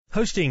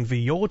Hosting for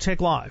Your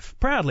Tech Life,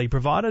 proudly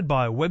provided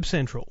by Web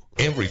Central.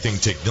 Everything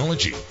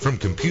technology, from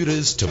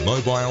computers to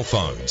mobile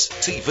phones,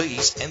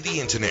 TVs and the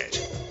internet.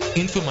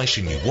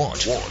 Information you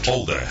want,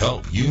 all the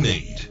help you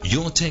need.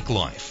 Your Tech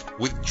Life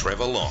with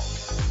Trevor Long.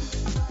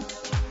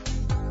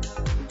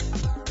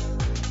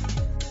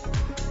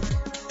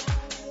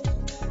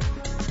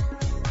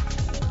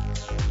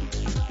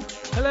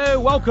 Hello,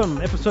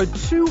 welcome. Episode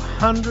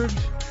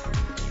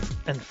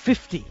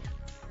 250.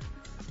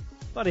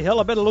 Bloody hell,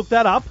 I better look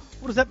that up.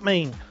 What does that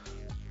mean?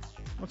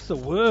 What's the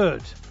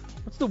word?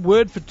 What's the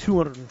word for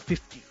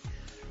 250?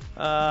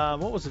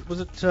 What was it? Was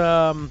it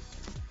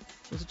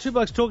Two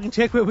Blokes Talking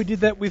Tech where we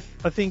did that with,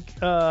 I think,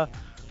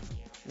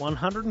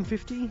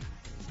 150? Anyway.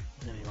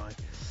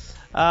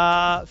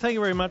 Thank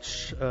you very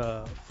much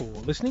for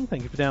listening.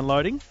 Thank you for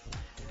downloading.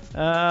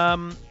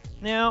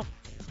 Now,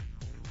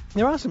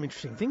 there are some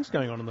interesting things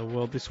going on in the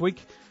world this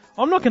week.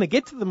 I'm not going to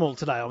get to them all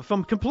today. If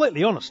I'm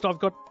completely honest, I've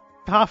got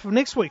half of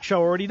next week's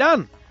show already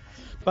done.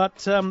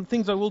 But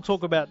things I will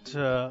talk about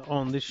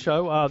on this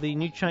show are the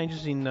new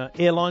changes in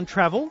airline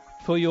travel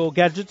for your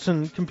gadgets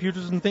and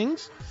computers and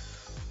things.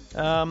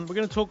 We're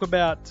going to talk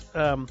about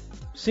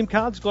SIM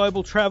cards,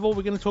 global travel.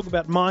 We're going to talk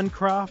about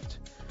Minecraft.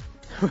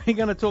 We're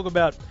going to talk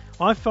about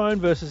iPhone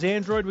versus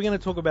Android. We're going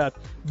to talk about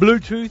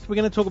Bluetooth. We're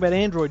going to talk about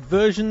Android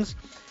versions.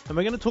 And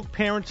we're going to talk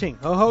parenting.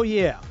 Oh,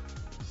 yeah.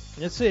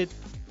 That's it.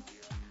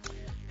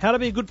 How to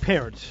be a good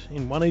parent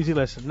in one easy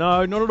lesson.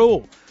 No, not at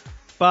all.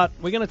 But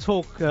we're going to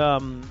talk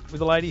with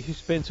a lady who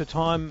spends her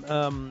time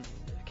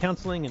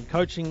counselling and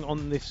coaching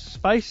on this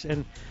space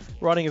and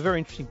writing a very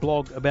interesting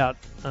blog about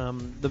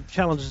the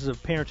challenges of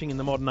parenting in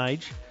the modern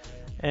age.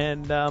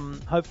 And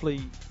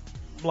hopefully,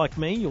 like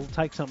me, you'll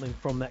take something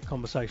from that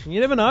conversation.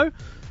 You never know.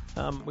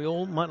 We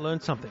all might learn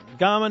something.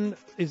 Garmin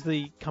is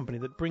the company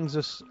that brings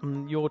us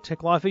Your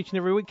Tech Life each and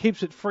every week,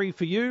 keeps it free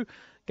for you.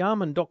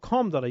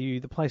 Garmin.com.au,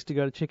 the place to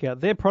go to check out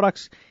their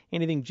products.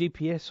 Anything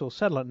GPS or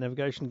satellite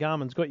navigation,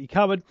 Garmin's got you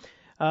covered.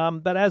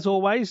 But as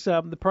always,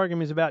 the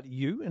program is about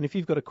you. And if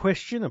you've got a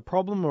question, a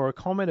problem, or a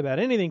comment about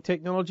anything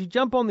technology,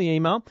 jump on the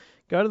email,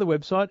 go to the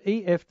website,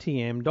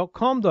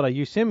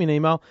 eftm.com.au, send me an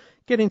email,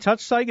 get in touch,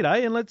 say good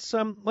day, and let's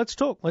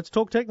talk. Let's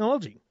talk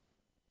technology.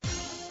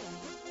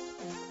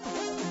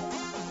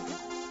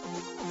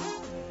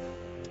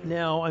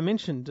 Now, I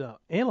mentioned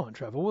airline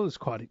travel. Well, it's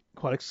quite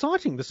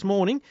exciting this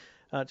morning.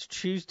 It's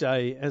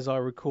Tuesday as I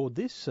record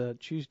this,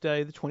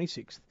 Tuesday the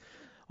 26th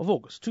of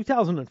August,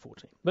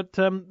 2014. But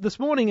this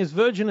morning, as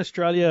Virgin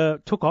Australia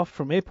took off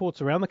from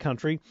airports around the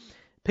country,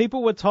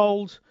 people were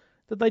told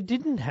that they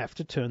didn't have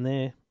to turn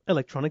their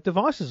electronic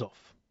devices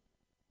off.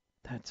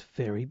 That's a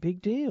very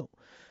big deal.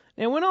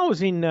 Now, when I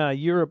was in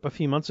Europe a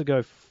few months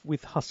ago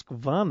with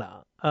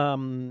Husqvarna,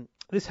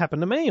 this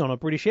happened to me on a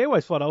British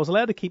Airways flight. I was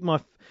allowed to keep my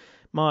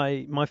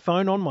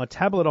phone on, my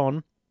tablet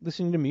on,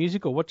 listening to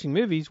music or watching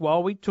movies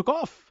while we took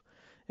off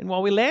and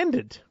while we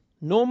landed.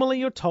 Normally,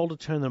 you're told to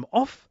turn them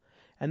off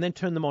and then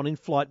turn them on in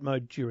flight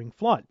mode during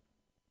flight.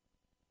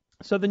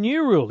 So the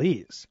new rule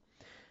is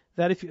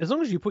that as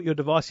long as you put your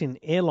device in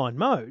airline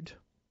mode,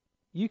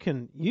 you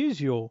can use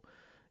your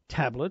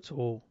tablet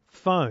or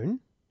phone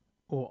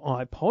or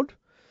iPod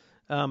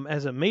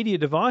as a media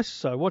device.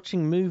 So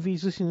watching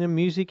movies, listening to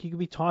music, you could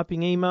be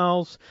typing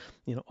emails,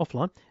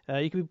 offline.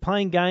 You could be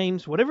playing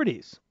games, whatever it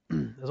is.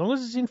 As long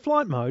as it's in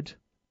flight mode,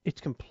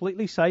 it's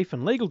completely safe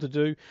and legal to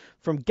do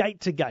from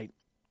gate to gate.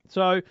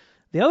 So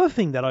the other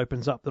thing that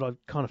opens up that I've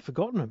kind of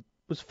forgotten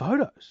was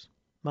photos.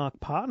 Mark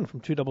Parton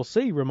from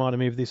 2CC reminded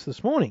me of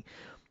this morning.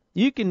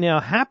 You can now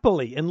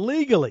happily and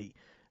legally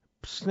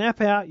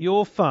snap out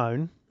your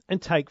phone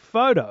and take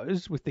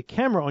photos with the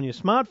camera on your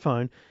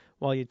smartphone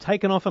while you're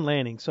taking off and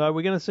landing. So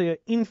we're going to see an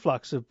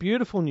influx of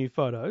beautiful new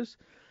photos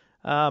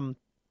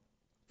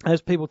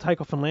as people take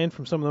off and land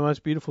from some of the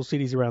most beautiful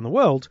cities around the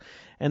world.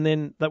 And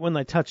then that when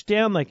they touch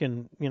down, they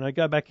can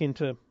go back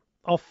into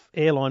off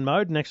airline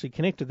mode and actually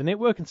connect to the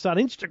network and start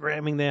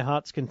Instagramming their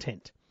heart's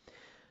content.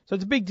 So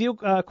it's a big deal.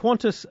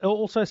 Qantas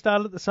also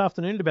started it this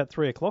afternoon at about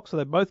 3 o'clock, so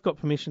they both got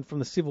permission from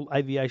the Civil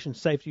Aviation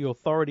Safety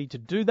Authority to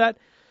do that,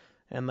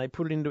 and they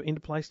put it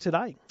into place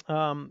today.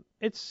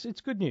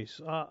 It's good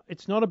news.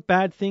 It's not a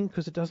bad thing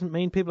because it doesn't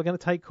mean people are going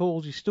to take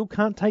calls. You still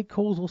can't take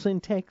calls or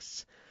send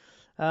texts.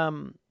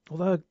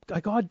 Although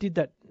a guy did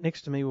that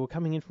next to me. We were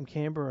coming in from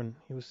Canberra, and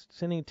he was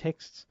sending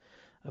texts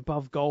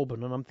above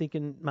Goulburn, and I'm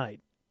thinking, mate,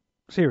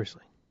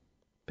 seriously,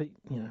 but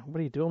what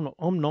do you do?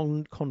 I'm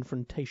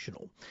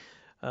non-confrontational,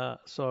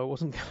 so I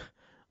wasn't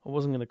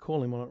going to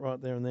call him on it right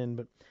there and then.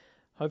 But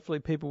hopefully,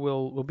 people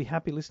will be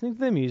happy listening to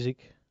their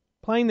music,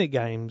 playing their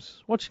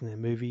games, watching their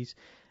movies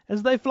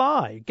as they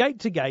fly gate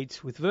to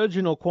gate with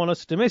Virgin or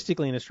Qantas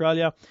domestically in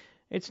Australia.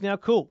 It's now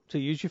cool to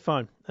use your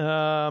phone.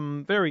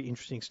 Very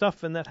interesting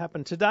stuff, and that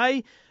happened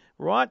today,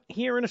 right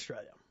here in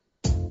Australia.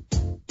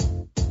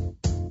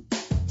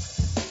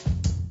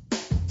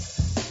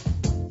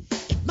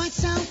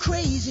 Sound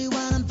crazy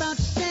what I'm about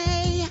to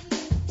say,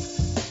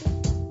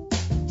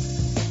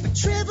 but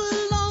Trevor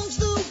Long's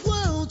the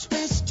world's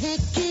best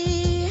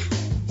techie.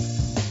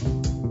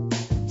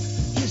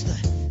 He's the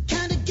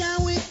kind of guy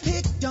with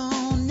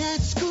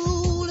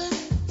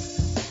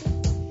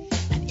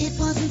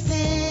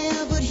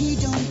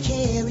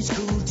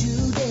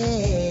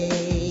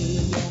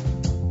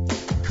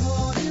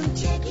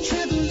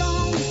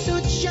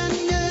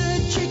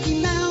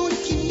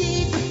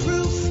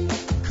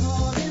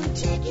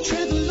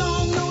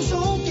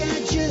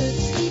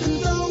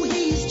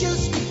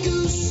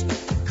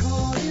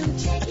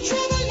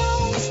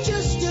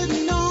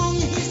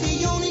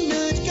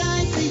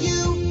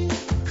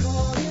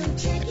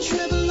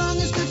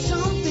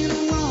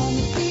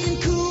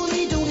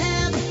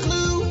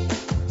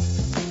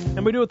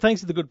And we do it thanks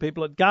to the good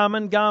people at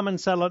Garmin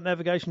Satellite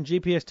Navigation,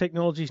 GPS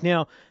Technologies.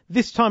 Now,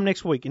 this time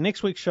next week, in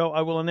next week's show,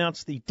 I will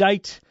announce the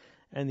date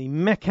and the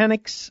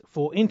mechanics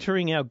for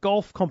entering our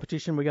golf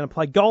competition. We're going to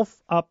play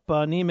golf up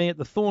near me at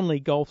the Thornley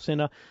Golf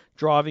Centre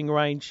driving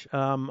range.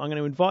 I'm going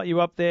to invite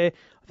you up there.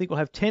 I think we'll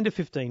have 10 to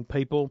 15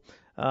 people,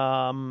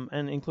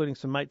 and including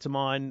some mates of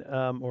mine,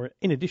 or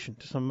in addition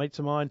to some mates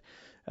of mine,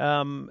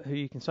 who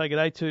you can say good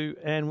day to.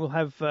 And we'll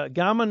have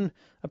Garmin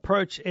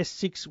Approach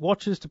S6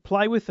 watches to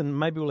play with, and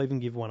maybe we'll even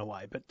give one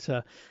away. But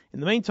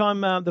in the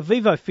meantime, the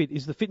VivoFit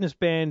is the fitness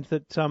band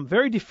that's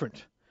very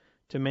different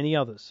to many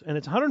others, and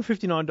it's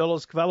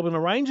 $159, available in a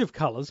range of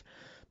colours.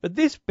 But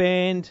this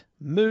band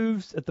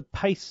moves at the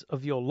pace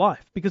of your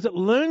life because it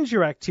learns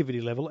your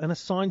activity level and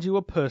assigns you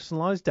a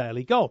personalised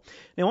daily goal.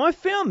 Now, I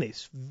found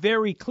this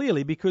very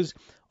clearly because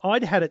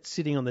I'd had it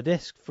sitting on the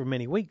desk for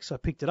many weeks. I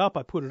picked it up,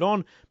 I put it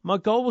on. My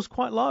goal was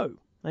quite low,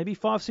 maybe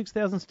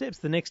 6,000 steps.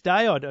 The next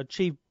day, I'd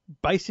achieved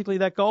basically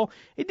that goal.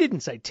 It didn't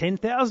say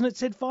 10,000, it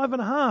said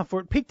 5.5, or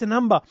it picked a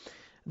number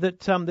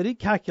that it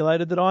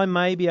calculated that I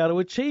may be able to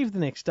achieve the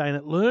next day. And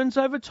it learns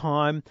over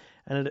time,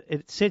 and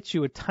it sets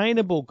you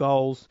attainable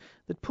goals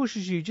that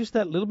pushes you just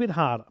that little bit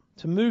harder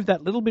to move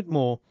that little bit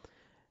more.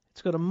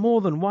 It's got a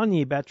more than 1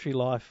 year battery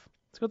life.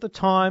 It's got the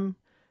time.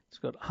 It's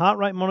got heart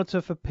rate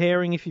monitor for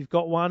pairing if you've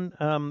got one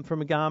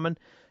from a Garmin.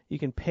 You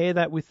can pair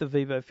that with the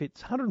VivoFit.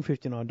 It's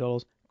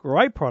 $159.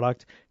 Great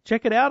product.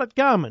 Check it out at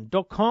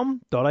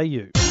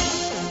garmin.com.au.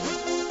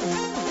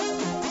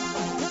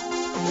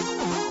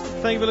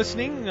 Thank you for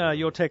listening.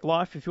 Your Tech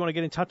Life. If you want to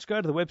get in touch, go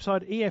to the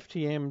website,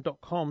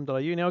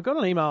 eftm.com.au. Now, I got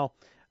an email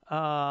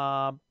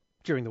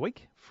during the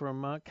week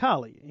from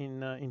Carly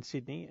in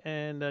Sydney,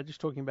 and just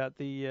talking about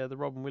the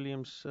Robin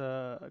Williams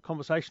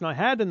conversation I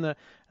had and the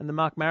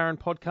Mark Maron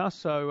podcast.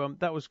 So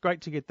that was great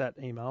to get that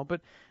email.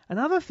 But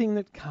another thing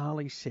that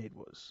Carly said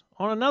was,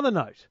 on another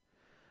note,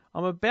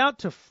 I'm about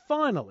to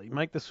finally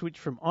make the switch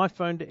from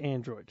iPhone to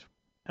Android,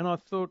 and I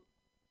thought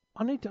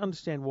I need to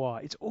understand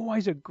why. It's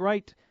always a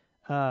great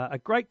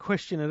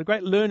question and a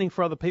great learning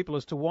for other people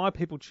as to why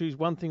people choose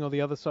one thing or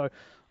the other. So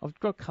I've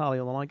got Carly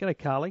on the line. G'day,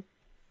 Carly.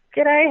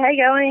 G'day, how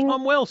you going?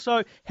 I'm well.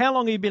 So how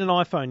long have you been an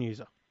iPhone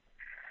user?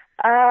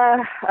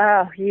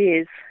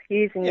 Years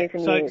and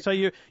years. So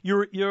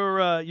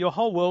your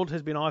whole world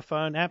has been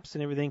iPhone, apps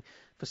and everything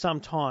for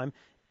some time.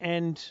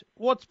 And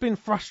what's been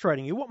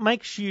frustrating you? What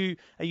makes you,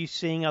 are you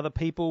seeing other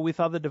people with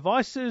other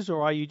devices,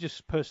 or are you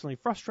just personally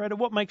frustrated?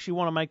 What makes you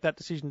want to make that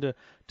decision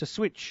to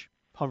switch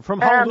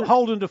from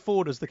Holden to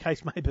Ford, as the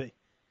case may be?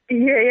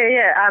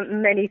 Yeah.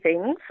 Many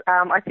things.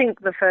 I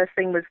think the first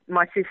thing was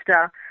my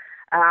sister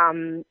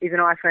is an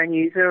iPhone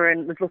user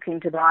and was looking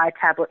to buy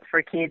tablets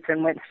for kids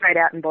and went straight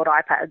out and bought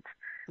iPads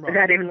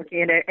without even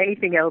looking at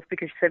anything else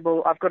because she said,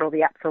 well, I've got all the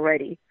apps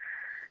already.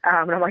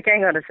 And I'm like,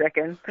 hang on a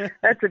second,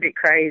 that's a bit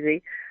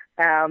crazy.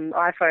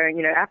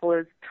 iPhone, Apple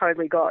has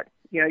totally got,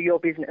 your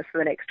business for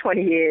the next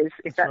 20 years,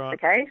 if that's the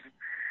case.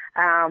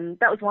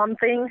 That was one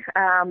thing.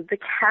 The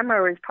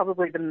camera is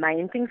probably the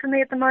main thing for me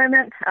at the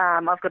moment.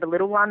 I've got a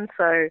little one,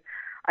 so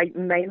I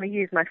mainly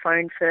use my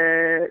phone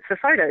for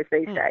photos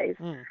these days.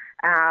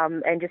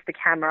 And just the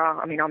camera,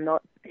 I mean, I'm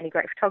not any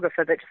great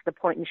photographer, but just the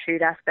point and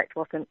shoot aspect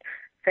wasn't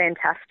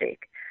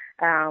fantastic.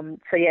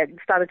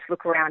 Started to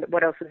look around at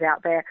what else is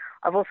out there.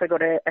 I've also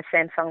got a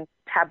Samsung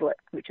tablet,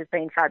 which has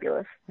been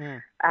fabulous.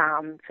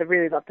 So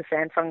really love the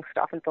Samsung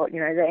stuff and thought, the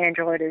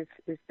Android is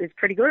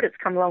pretty good. It's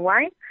come a long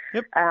way.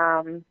 Yep.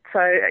 So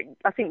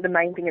I think the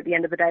main thing at the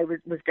end of the day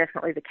was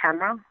definitely the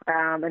camera.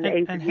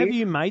 And have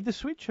you made the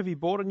switch? Have you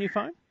bought a new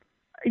phone?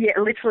 Yeah,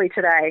 literally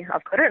today.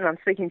 I've got it, and I'm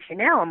speaking to you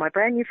now on my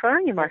brand new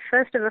phone. You're my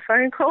first ever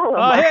phone call.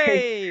 Oh,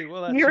 hey!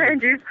 Well, that's new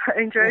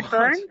Android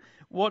phone.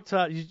 What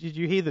did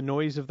you hear the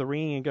noise of the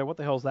ringing and go, what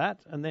the hell's that?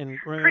 And then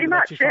pretty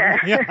much, yeah.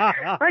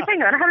 Like,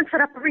 hang on, I haven't set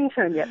up a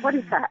ringtone yet. What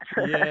is that?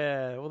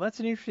 Yeah, well,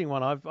 that's an interesting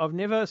one. I've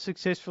never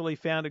successfully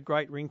found a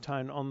great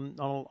ringtone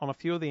on a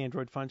few of the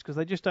Android phones because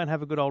they just don't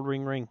have a good old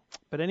ring.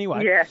 But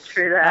anyway. Yeah,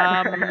 true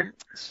that.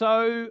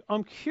 So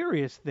I'm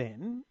curious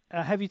then,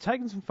 have you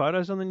taken some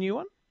photos on the new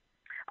one?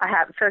 I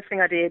have. First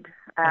thing I did,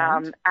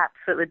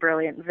 absolutely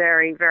brilliant.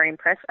 Very, very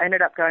impressed. I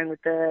ended up going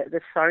with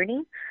the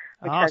Sony,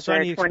 which has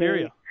Sony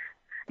Xperia.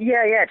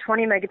 Yeah,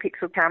 20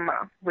 megapixel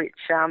camera, which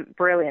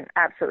brilliant,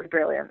 absolutely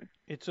brilliant.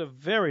 It's a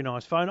very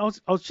nice phone. I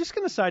was just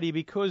going to say to you,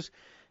 because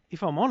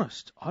if I'm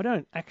honest, I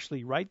don't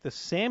actually rate the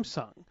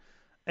Samsung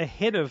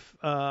ahead of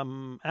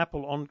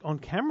Apple on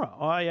camera.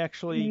 I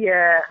actually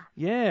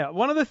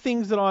one of the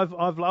things that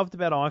I've loved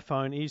about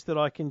iPhone is that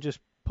I can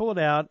just pull it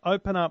out,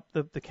 open up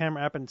the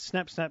camera app and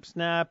snap.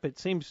 It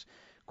seems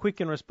quick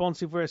and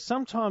responsive, whereas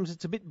sometimes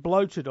it's a bit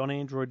bloated on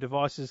Android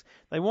devices.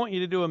 They want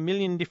you to do a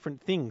million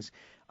different things.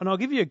 And I'll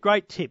give you a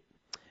great tip.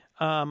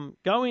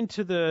 Go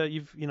into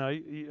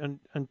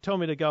and tell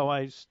me to go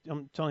away.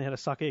 I'm telling you how to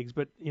suck eggs,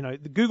 but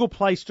the Google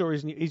Play Store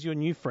is your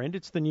new friend.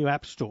 It's the new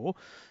App Store,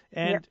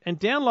 and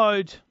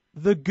download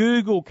the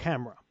Google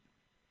Camera.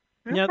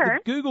 Okay. Now the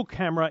Google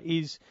Camera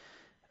is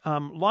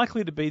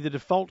likely to be the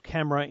default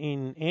camera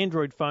in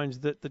Android phones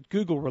that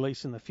Google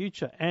release in the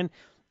future, and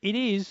it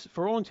is,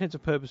 for all intents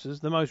and purposes,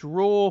 the most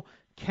raw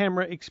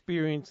camera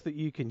experience that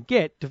you can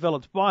get,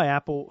 developed by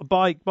Apple,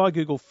 by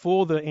Google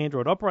for the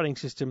Android operating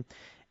system.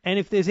 And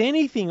if there's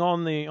anything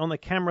on the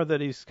camera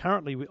that is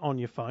currently on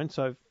your phone,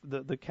 so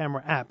the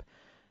camera app,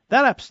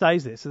 that app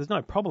stays there, so there's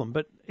no problem.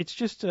 But it's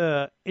just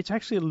it's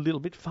actually a little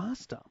bit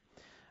faster.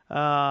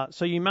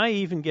 So you may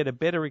even get a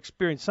better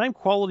experience, same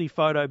quality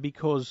photo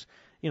because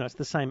it's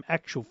the same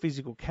actual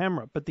physical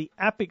camera, but the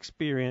app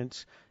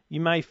experience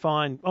you may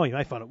find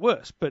it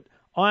worse. But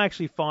I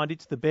actually find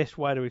it's the best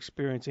way to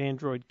experience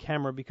Android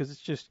camera because it's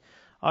just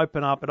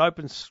it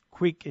opens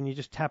quick, and you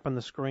just tap on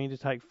the screen to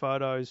take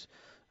photos.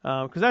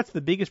 Because that's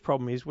the biggest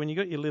problem is when you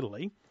got your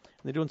Lily and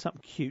they're doing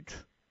something cute,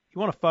 you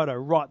want a photo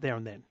right there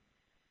and then.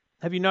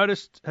 Have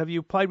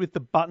you played with the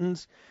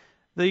buttons?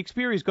 The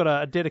Xperia's got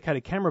a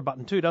dedicated camera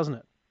button too, doesn't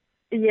it?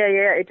 Yeah,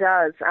 it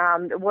does.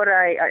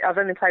 I've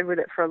only played with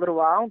it for a little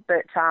while,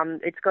 but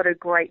it's got a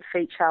great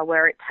feature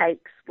where it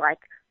takes like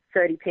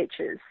 30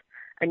 pictures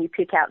and you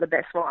pick out the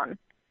best one.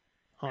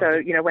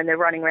 So, when they're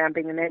running around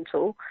being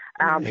mental,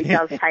 it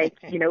does take,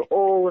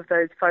 all of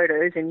those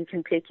photos, and you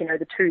can pick,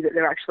 the two that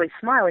they're actually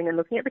smiling and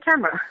looking at the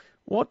camera.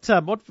 What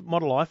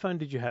model iPhone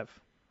did you have?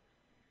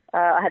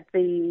 I had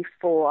the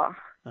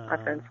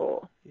iPhone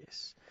 4.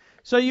 Yes.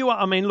 So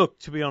look,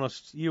 to be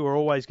honest, you were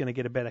always going to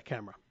get a better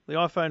camera. The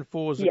iPhone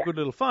 4 is a good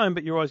little phone,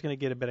 but you're always going to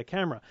get a better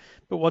camera.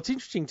 But what's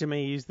interesting to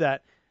me is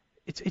that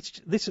it's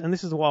this, and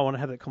this is why I want to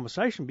have that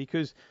conversation,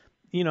 because,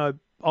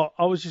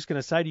 I was just going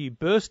to say to you,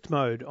 burst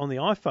mode on the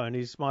iPhone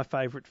is my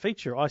favourite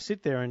feature. I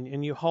sit there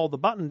and you hold the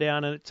button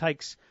down and it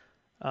takes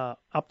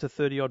up to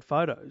 30-odd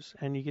photos,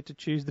 and you get to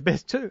choose the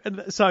best two.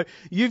 And so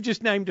you've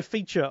just named a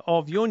feature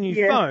of your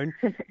new phone,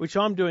 which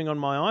I'm doing on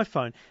my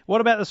iPhone.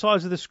 What about the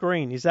size of the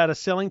screen? Is that a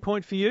selling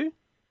point for you?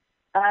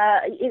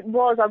 It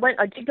was.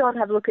 I did go and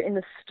have a look at it in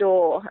the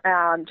store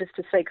just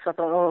to see, because I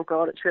thought, oh,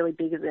 God, it's really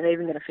big. Is it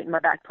even going to fit in my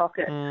back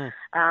pocket?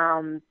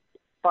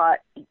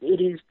 But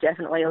it is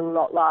definitely a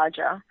lot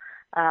larger.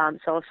 So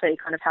I'll see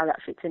kind of how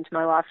that fits into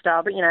my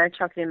lifestyle. But,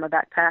 chuck it in my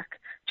backpack,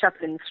 chuck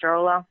it in the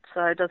stroller.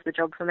 So it does the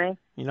job for me.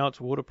 It's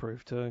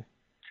waterproof too.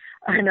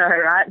 I know,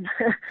 right?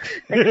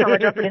 Next time I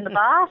drop it in the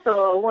bath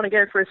or want to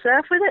go for a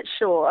surf with it,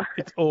 sure.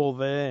 It's all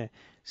there.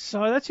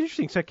 So that's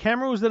interesting. So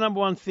camera was the number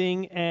one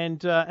thing.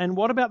 And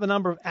what about the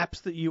number of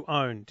apps that you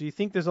own? Do you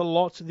think there's a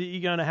lot that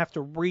you're going to have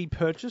to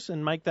repurchase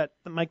and make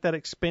that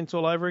expense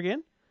all over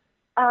again?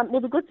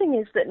 Well, the good thing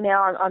is that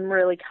now I'm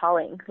really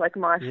culling. Like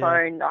my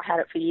phone, I had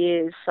it for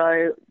years,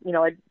 so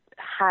I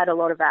had a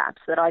lot of apps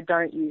that I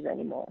don't use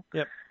anymore.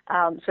 Yep.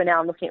 So now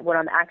I'm looking at what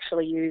I'm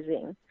actually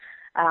using.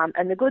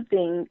 And the good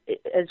thing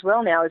as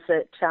well now is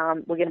that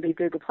we're going to be a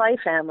Google Play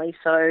family.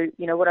 So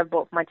what I've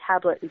bought for my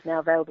tablet is now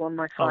available on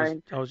my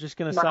phone. I was just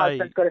going to say. My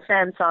husband's got a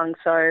Samsung,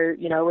 so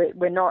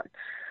we're not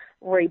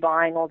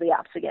rebuying all the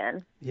apps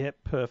again. Yep,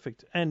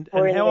 perfect. And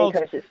how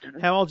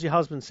old's your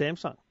husband,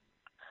 Samsung?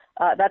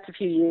 That's a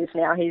few years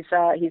now. He's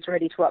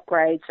ready to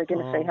upgrade, so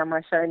going to see how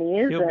my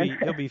Sony is.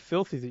 He'll be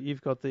filthy that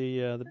you've got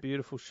the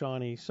beautiful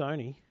shiny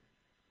Sony.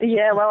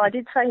 Yeah, well, I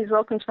did say he's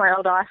welcome to my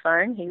old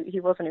iPhone.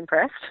 He wasn't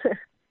impressed.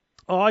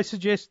 I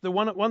suggest the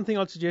one thing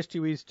I'd suggest to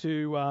you is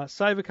to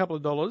save a couple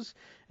of dollars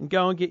and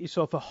go and get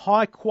yourself a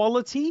high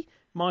quality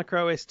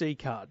micro SD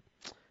card.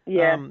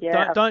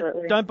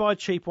 Absolutely. Don't buy a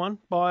cheap one.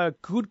 Buy a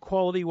good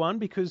quality one,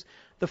 because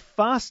the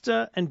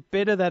faster and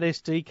better that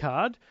SD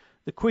card,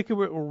 the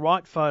quicker it will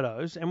write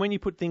photos. And when you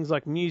put things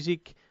like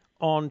music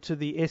onto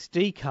the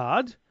SD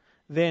card,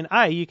 then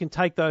you can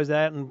take those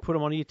out and put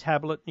them on your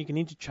tablet. You can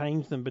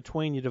interchange them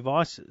between your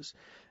devices.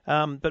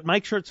 But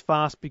make sure it's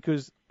fast,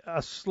 because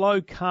a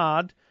slow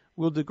card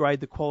will degrade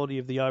the quality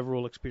of the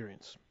overall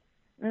experience.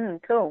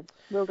 Cool,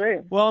 will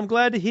do. Well, I'm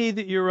glad to hear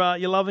that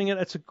you're loving it.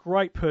 It's a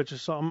great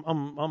purchase.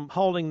 I'm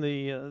holding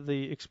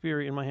the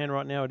Xperia in my hand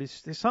right now.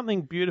 There's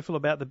something beautiful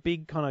about the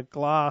big kind of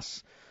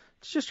glass.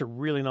 It's just a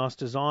really nice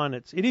design.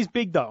 It is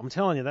big though. I'm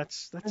telling you,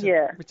 it's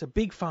a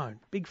big phone.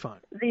 Big phone.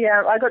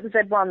 I got the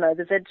Z1 though.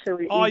 The Z2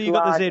 is you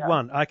got larger. the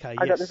Z1. Okay,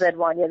 I got the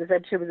Z1. Yeah, the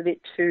Z2 was a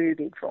bit too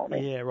big for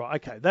me. Yeah,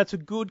 right. Okay, that's a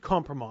good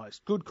compromise.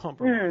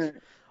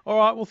 All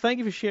right. Well, thank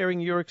you for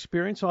sharing your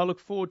experience. I look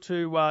forward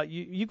to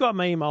you got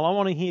my email. I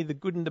want to hear the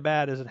good and the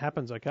bad as it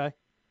happens. Okay.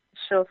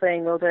 Sure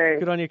thing, will do.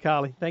 Good on you,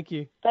 Carly. Thank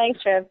you.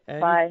 Thanks, Trev.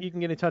 And Bye. You can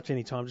get in touch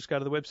anytime. Just go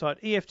to the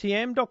website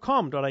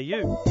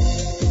eftm.com.au.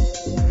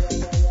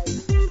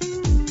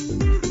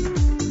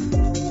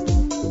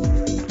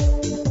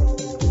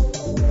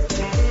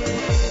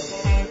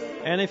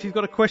 And if you've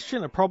got a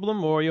question, a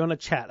problem, or you want to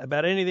chat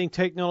about anything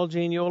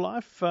technology in your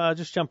life,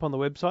 just jump on the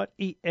website,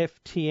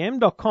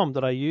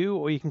 eftm.com.au,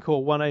 or you can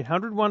call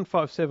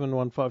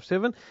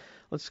 1-800-157-157.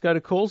 Let's go to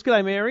calls.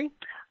 G'day, Mary.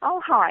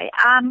 Oh, hi.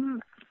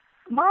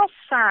 My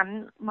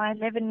son, my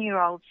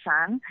 11-year-old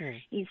son,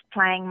 is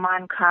playing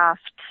Minecraft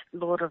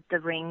Lord of the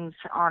Rings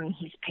on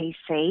his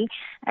PC,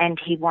 and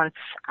he wants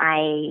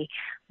a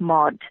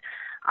mod.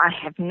 I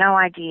have no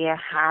idea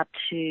how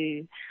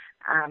to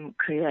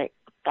create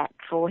that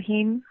for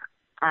him.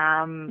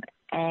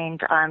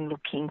 And I'm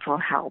looking for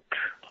help.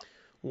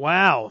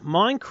 Wow,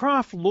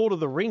 Minecraft Lord of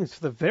the Rings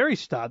for the very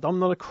start. I'm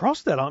not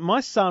across that.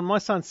 My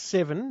son's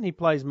 7. He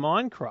plays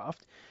Minecraft.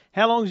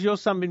 How long has your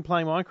son been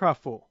playing Minecraft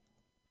for?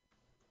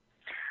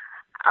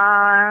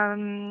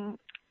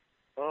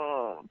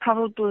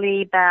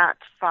 Probably about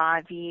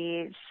 5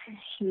 years.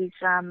 He's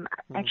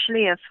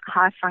actually a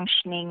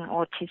high-functioning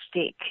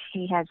autistic.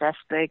 He has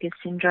Asperger's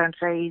syndrome,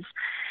 so he's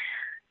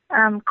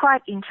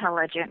quite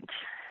intelligent.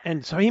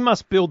 And so he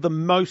must build the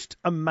most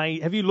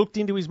amazing... Have you looked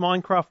into his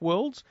Minecraft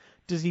worlds?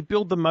 Does he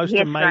build the most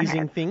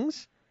amazing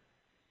things?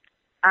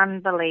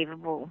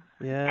 Unbelievable.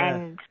 Yeah.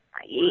 And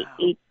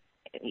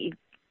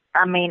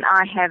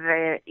I have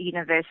a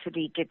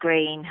university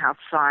degree in health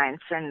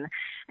science, and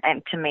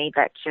to me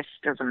that just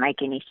doesn't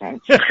make any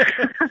sense.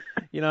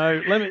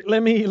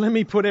 Let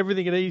me put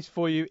everything at ease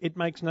for you. It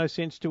makes no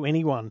sense to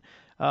anyone.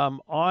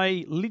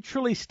 I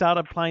literally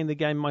started playing the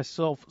game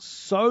myself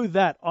so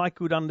that I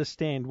could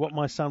understand what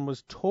my son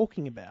was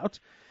talking about.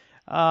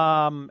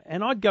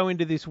 And I'd go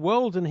into this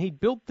world, and he'd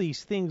built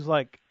these things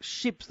like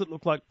ships that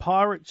look like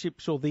pirate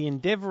ships or the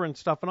Endeavour and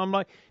stuff. And I'm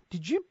like,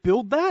 did you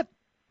build that?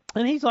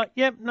 And he's like,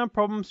 yep, no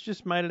problems,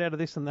 just made it out of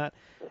this and that.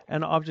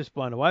 And I've just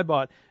blown away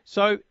by it.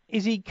 So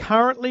is he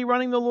currently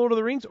running the Lord of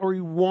the Rings, or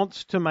he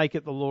wants to make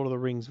it the Lord of the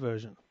Rings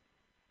version?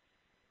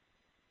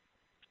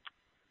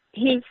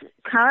 He's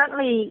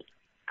currently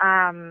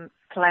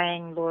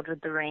playing Lord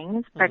of the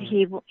Rings, but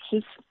he's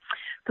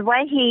the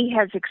way he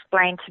has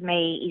explained to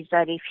me is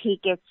that if he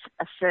gets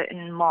a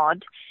certain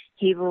mod,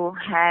 he will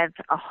have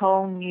a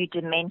whole new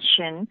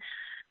dimension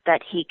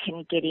that he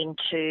can get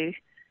into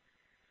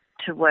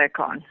to work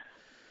on.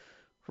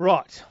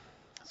 Right.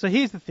 So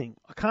here's the thing.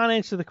 I can't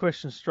answer the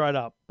question straight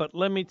up, but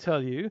let me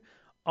tell you,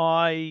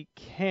 I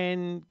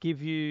can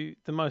give you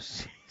the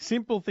most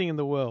simple thing in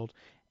the world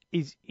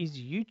is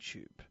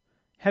YouTube.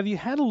 Have you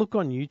had a look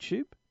on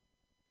YouTube?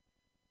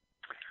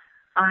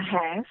 I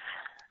have.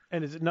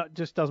 And is it not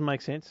just doesn't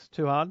make sense?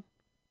 Too hard?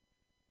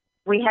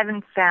 We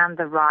haven't found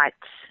the right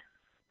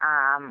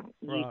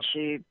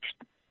YouTube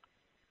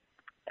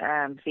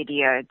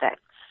video that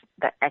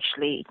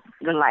actually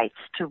relates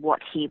to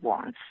what he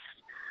wants.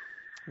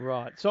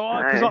 Right. So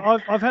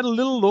I've had a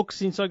little look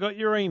since I got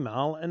your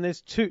email, and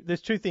there's two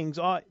things.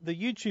 The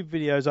YouTube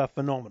videos are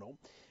phenomenal.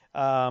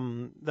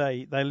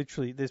 They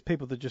literally, there's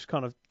people that just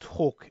kind of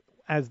talk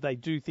as they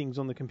do things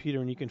on the computer,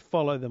 and you can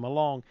follow them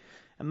along.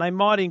 And they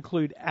might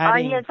include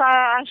adding... Oh, yes,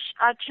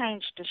 I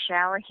changed the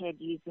shower head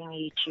using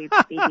YouTube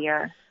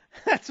video.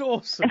 That's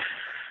awesome.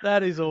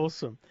 That is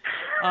awesome.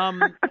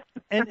 And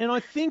I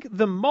think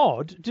the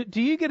mod,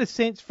 do you get a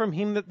sense from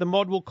him that the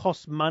mod will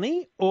cost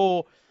money,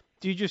 or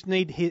do you just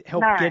need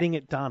help getting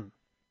it done?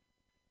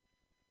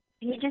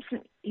 He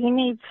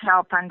needs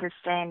help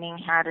understanding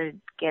how to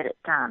get it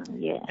done,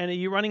 yeah. And are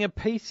you running a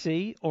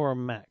PC or a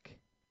Mac?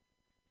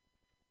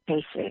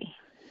 PC.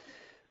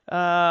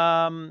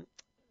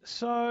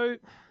 So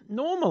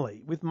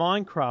normally with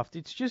Minecraft,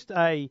 it's just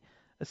a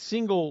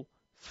single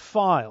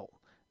file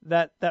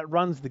that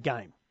runs the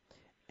game.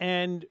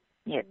 And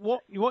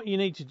what you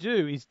need to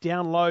do is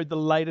download the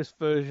latest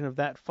version of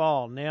that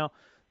file. Now,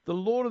 the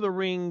Lord of the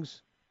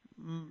Rings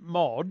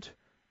mod,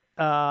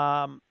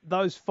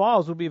 those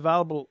files will be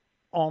available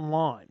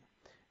online.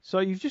 So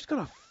you've just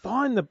got to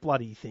find the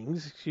bloody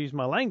things, excuse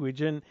my language,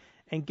 and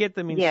get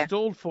them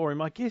installed for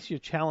him. I guess your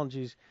challenge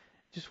is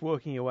just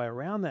working your way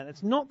around that.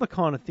 It's not the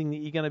kind of thing that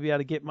you're going to be able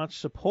to get much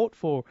support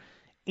for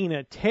in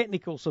a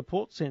technical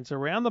support sense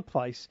around the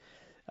place.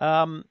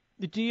 Do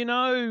you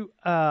know,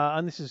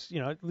 and this is,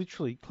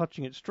 literally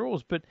clutching at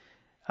straws, but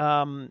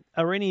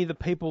are any of the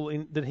people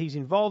that he's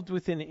involved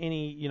with, in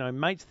any,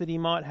 mates that he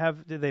might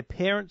have, are there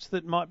parents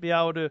that might be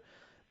able to,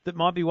 that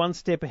might be one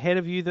step ahead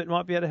of you, that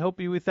might be able to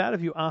help you with that?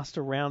 Have you asked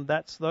around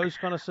those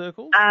kind of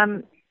circles?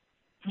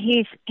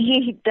 He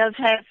does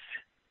have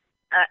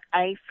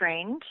a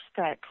friend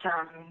that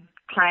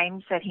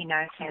claims that he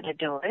knows how to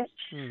do it.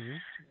 Mm-hmm.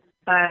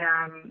 But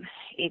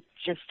it's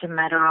just a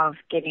matter of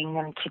getting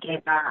them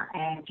together,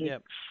 and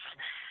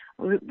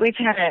we've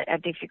had a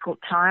difficult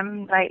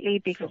time lately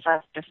because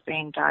I've just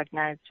been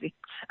diagnosed with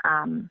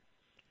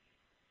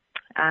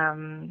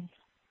an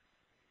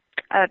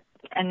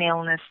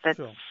illness that's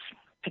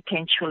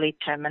potentially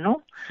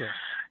terminal. Sure.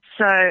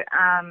 So,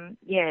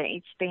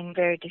 it's been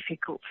very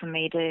difficult for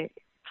me to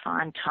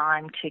find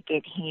time to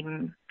get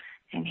him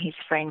and his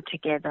friend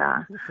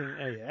together.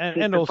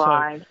 And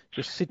also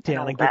just sit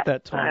down and get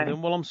that time. So,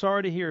 well, I'm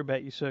sorry to hear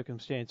about your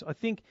circumstance. I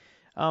think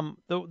the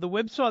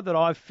website that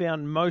I've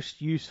found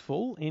most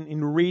useful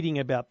in reading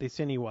about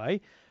this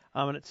anyway,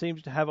 and it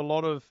seems to have a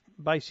lot of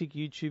basic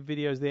YouTube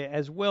videos there,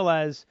 as well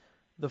as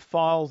the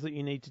files that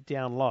you need to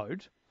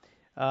download,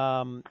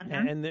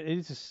 and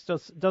it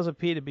does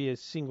appear to be a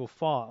single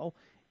file,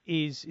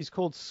 is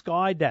called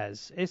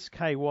Skydaz,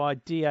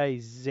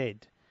 Skydaz.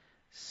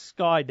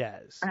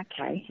 Skydaz.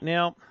 Okay.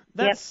 Now,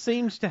 that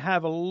seems to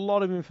have a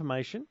lot of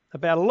information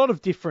about a lot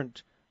of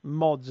different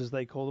mods, as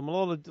they call them, a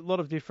lot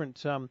of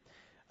different,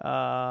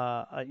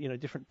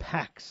 different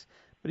packs.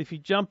 But if you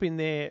jump in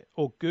there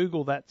or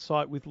Google that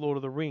site with Lord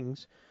of the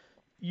Rings,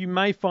 you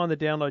may find the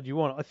download you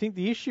want. I think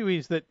the issue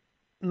is that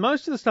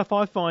most of the stuff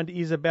I find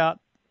is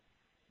about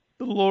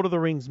the Lord of the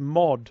Rings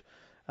mod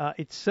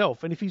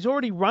itself. And if he's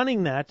already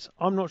running that,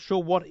 I'm not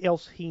sure what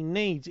else he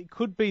needs. It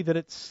could be that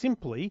it's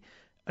simply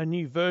a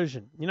new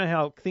version. You know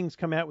how things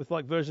come out with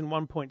like version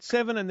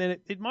 1.7, and then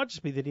it might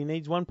just be that he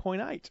needs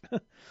 1.8.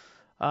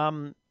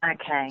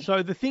 Okay.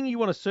 So the thing you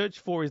want to search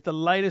for is the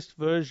latest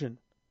version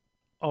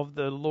of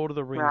the Lord of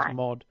the Rings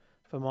mod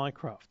for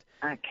Minecraft.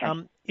 Okay.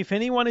 If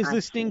anyone is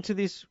listening to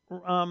this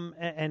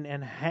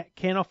and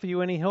can offer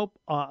you any help,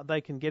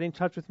 they can get in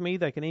touch with me.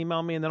 They can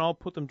email me, and then I'll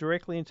put them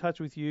directly in touch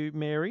with you,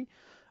 Mary.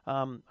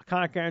 I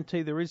can't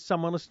guarantee there is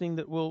someone listening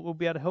that will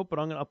be able to help, but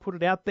I'll put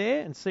it out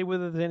there and see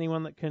whether there's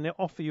anyone that can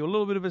offer you a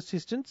little bit of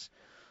assistance,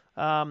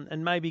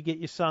 and maybe get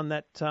your son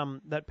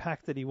that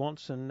pack that he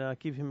wants, and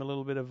give him a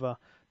little bit of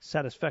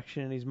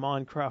satisfaction in his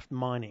Minecraft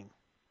mining.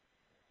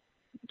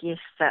 Yes,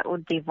 that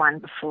would be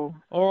wonderful.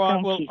 All right,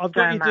 Thank well, you I've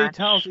got so your much.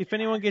 details. If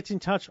anyone gets in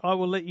touch, I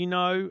will let you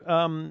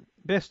know.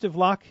 Best of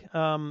luck.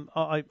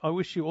 I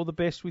wish you all the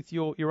best with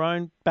your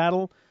own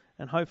battle,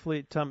 and hopefully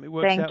it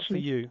works Thank out for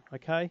you,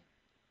 okay?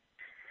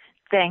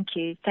 Thank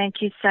you. Thank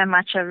you so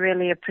much. I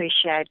really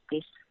appreciate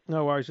this.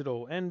 No worries at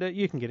all. And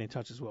you can get in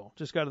touch as well.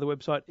 Just go to the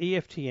website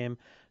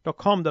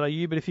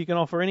eftm.com.au. But if you can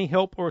offer any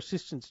help or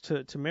assistance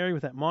to Mary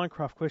with that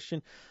Minecraft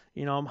question,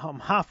 I'm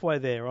halfway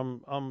there.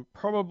 I'm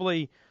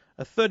probably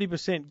a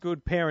 30%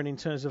 good parent in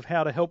terms of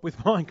how to help with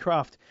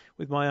Minecraft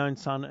with my own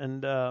son,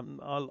 and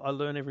I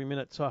learn every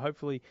minute. So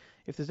hopefully,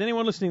 if there's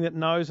anyone listening that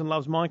knows and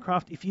loves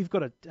Minecraft, if you've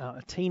got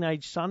a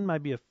teenage son,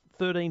 maybe a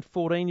 13,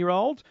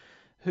 14-year-old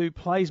who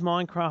plays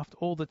Minecraft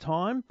all the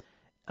time,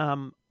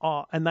 and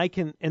they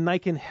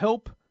can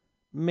help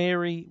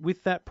Mary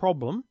with that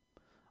problem,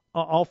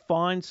 I'll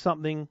find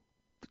something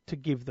to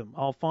give them.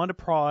 I'll find a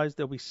prize.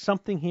 There'll be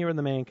something here in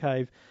the Man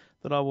Cave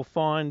that I will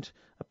find,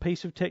 a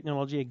piece of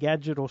technology, a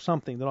gadget or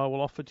something that I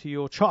will offer to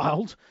your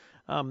child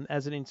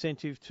as an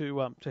incentive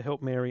to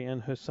help Mary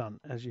and her son,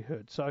 as you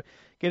heard. So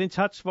get in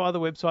touch via the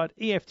website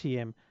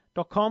eftm.com.au.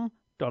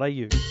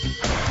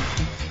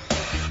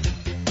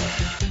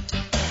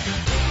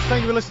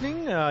 Thank you for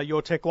listening.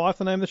 Your Tech Life,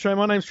 the name of the show.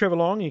 My name's Trevor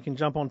Long. You can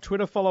jump on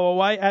Twitter, follow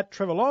away at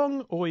Trevor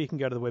Long, or you can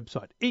go to the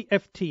website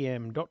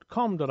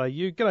eftm.com.au.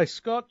 G'day,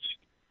 Scott.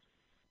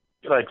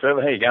 G'day,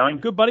 Trevor. How you going?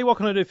 Good, buddy. What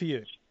can I do for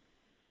you?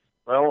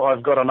 Well,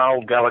 I've got an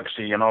old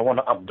Galaxy and I want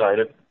to update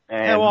it.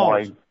 And How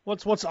old?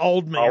 What's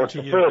old mean it's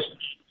to you?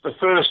 the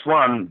first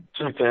one,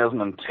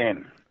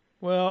 2010.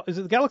 Well, is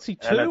it the Galaxy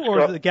 2 And it's or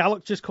is got- it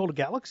the just called a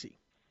Galaxy?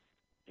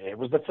 Yeah, it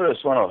was the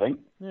first one, I think.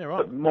 Yeah,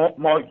 right. But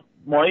my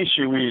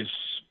issue is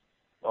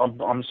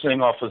I'm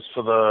seeing offers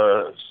for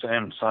the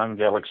Samsung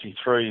Galaxy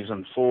 3s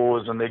and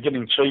 4s, and they're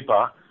getting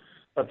cheaper,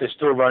 but they're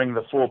still running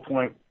the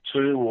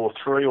 4.2 or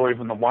 3 or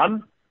even the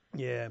 1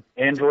 Yeah.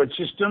 Android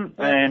system.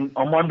 And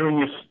I'm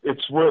wondering if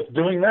it's worth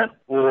doing that,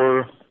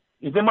 or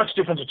is there much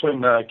difference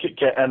between the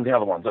KitKat and the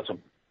other ones? That's a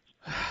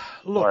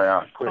Look,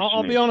 my question.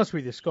 I'll be honest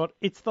with you, Scott.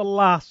 It's the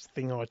last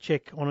thing I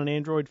check on an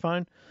Android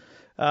phone.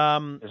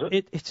 Is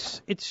it?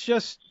 It's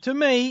just, to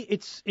me,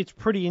 it's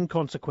pretty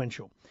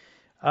inconsequential.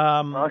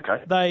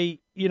 Okay.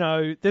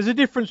 There's a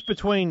difference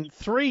between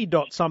 3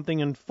 dot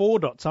something and 4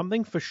 dot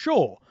something for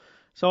sure.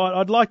 So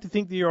I'd like to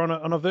think that you're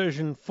on a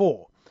version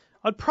 4.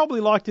 I'd probably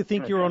like to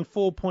think you're on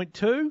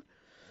 4.2.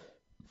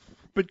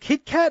 But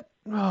KitKat,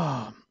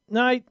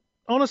 no,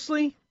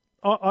 honestly,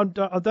 I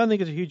don't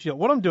think it's a huge deal.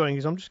 What I'm doing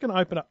is I'm just going to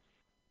open up,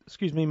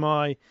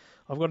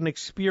 I've got an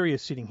Xperia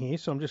sitting here,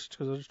 so because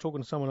I was just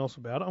talking to someone else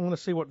about it, I'm going to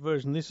see what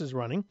version this is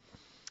running.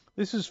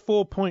 This is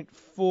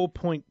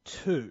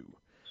 4.4.2.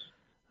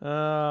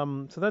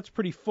 So that's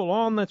pretty full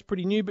on, that's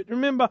pretty new. But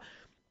remember,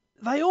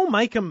 they all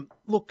make them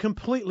look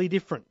completely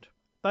different.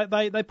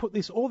 They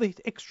put all this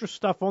extra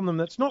stuff on them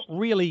that's not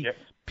really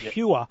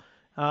pure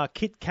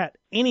KitKat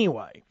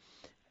anyway.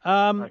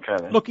 Okay,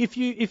 then. Look, if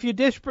you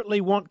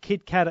desperately want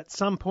KitKat at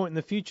some point in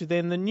the future,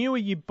 then the newer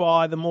you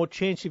buy, the more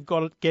chance you've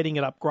got of getting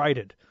it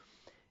upgraded.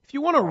 If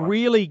you want a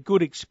really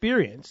good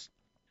experience,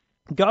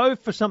 go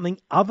for something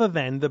other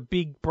than the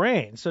big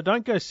brand. So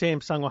don't go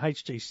Samsung or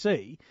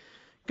HTC.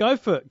 Go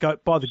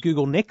buy the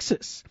Google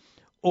Nexus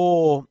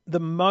or the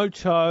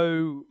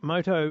Moto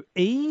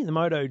E, the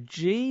Moto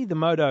G, the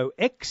Moto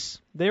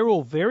X. They're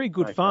all very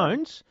good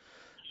phones,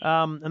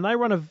 and they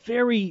run a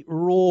very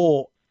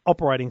raw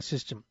operating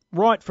system,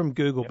 right from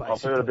Google, basically.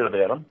 I've heard a bit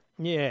about them.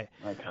 Yeah.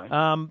 Okay.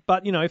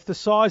 But, if the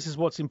size is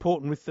what's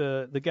important with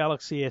the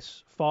Galaxy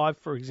S5,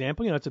 for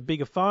example, it's a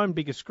bigger phone,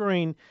 bigger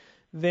screen,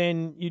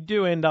 then you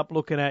do end up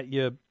looking at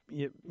the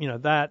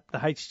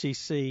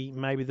HTC,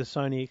 maybe the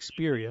Sony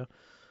Xperia.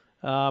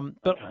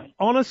 But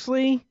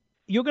honestly,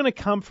 you're going to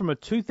come from a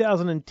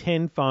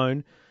 2010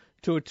 phone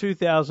to a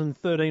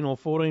 2013 or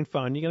 14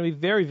 phone. You're going to be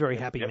very, very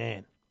happy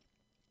man.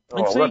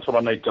 Oh, that's what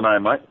I need to know,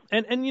 mate.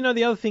 And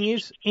the other thing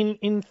is,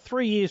 in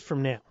 3 years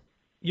from now,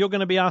 you're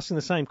going to be asking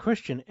the same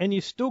question, and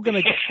you're still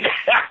going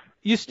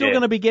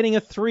to be getting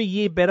a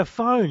 3-year better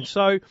phone.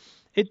 So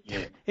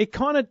it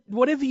kind of,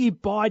 whatever you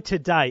buy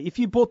today, if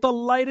you bought the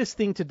latest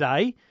thing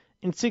today,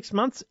 in 6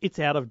 months, it's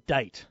out of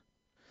date.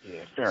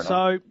 Yeah, fair enough.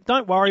 So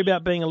don't worry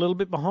about being a little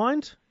bit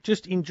behind.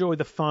 Just enjoy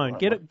the phone.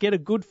 Get a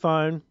good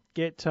phone.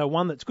 Get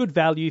one that's good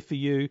value for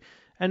you,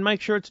 and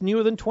make sure it's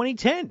newer than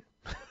 2010.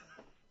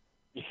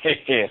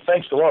 Yeah,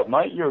 thanks a lot,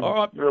 mate. You're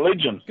a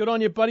legend. Good on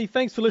you, buddy.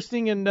 Thanks for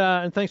listening,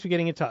 and thanks for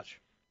getting in touch.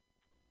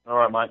 All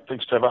right, mate.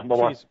 Thanks, Trevor.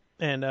 Bye-bye. Cheers.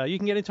 And you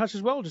can get in touch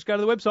as well. Just go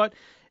to the website,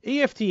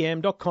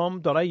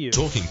 eftm.com.au.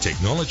 Talking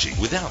technology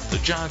without the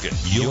jargon.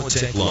 Your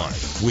Tech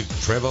Life with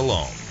Trevor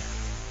Long.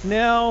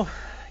 Now,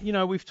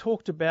 we've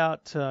talked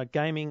about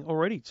gaming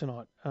already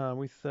tonight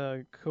with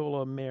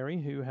caller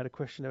Mary, who had a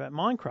question about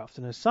Minecraft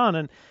and her son.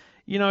 And,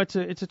 it's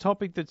a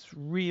topic that's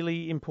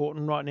really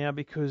important right now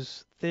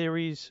because there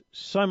is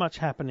so much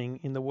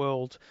happening in the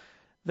world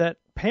that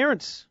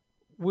parents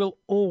will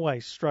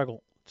always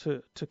struggle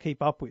to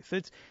keep up with.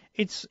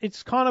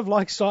 It's kind of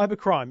like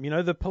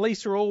cybercrime. The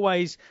police are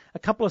always a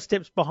couple of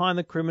steps behind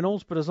the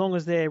criminals, but as long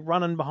as they're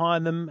running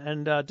behind them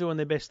and doing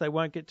their best, they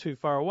won't get too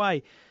far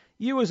away.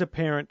 You as a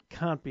parent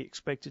can't be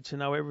expected to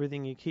know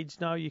everything your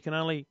kids know. You can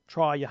only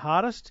try your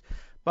hardest,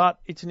 but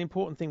it's an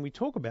important thing we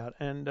talk about.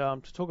 And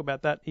to talk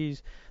about that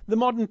is the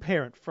modern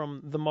parent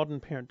from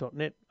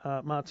themodernparent.net,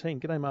 Martine.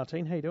 G'day,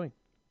 Martine. How you doing?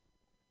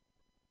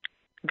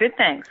 Good,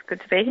 thanks.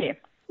 Good to be here.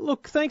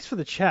 Look, thanks for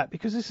the chat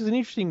because this is an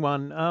interesting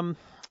one. I'm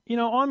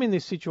in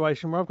this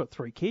situation where I've got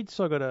three kids.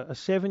 So I've got a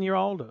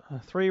 7-year-old,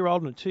 a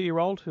 3-year-old, and a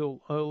 2-year-old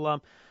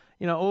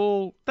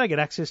who'll they get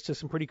access to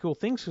some pretty cool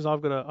things because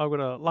I've got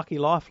a lucky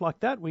life like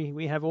that.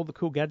 We have all the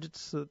cool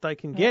gadgets that they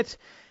can get.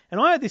 And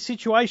I had this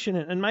situation,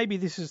 and maybe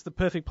this is the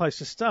perfect place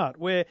to start,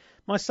 where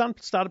my son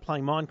started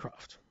playing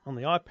Minecraft on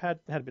the iPad,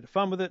 had a bit of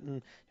fun with it,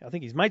 and I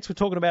think his mates were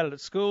talking about it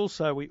at school,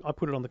 so I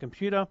put it on the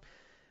computer.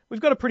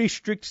 We've got a pretty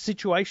strict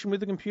situation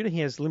with the computer.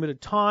 He has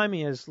limited time.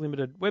 He has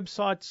limited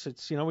websites.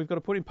 It's we've got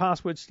to put in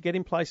passwords to get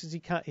in places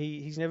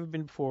he's never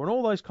been before, and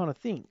all those kind of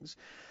things.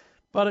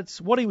 But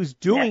it's what he was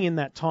doing in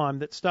that time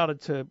that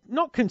started to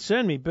not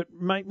concern me, but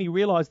make me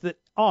realise that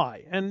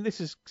and this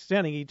is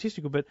sounding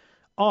egotistical, but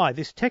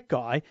this tech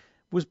guy,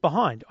 was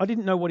behind. I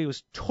didn't know what he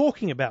was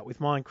talking about with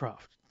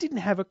Minecraft. Didn't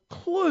have a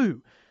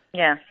clue.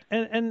 Yeah.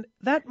 And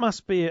that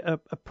must be a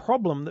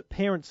problem that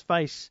parents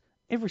face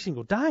every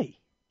single day.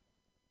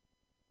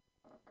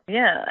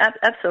 Yeah,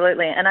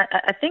 absolutely. And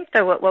I think,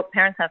 though, what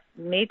parents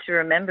need to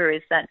remember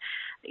is that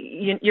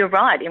you're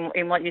right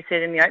in what you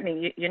said in the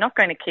opening. You're not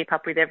going to keep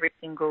up with every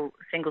single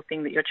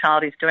thing that your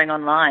child is doing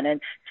online.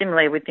 And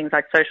similarly with things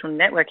like social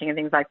networking and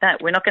things like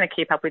that, we're not going to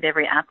keep up with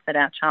every app that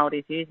our child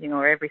is using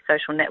or every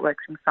social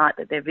networking site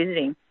that they're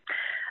visiting.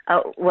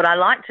 What I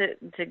like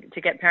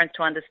to get parents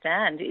to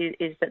understand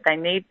is that they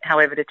need,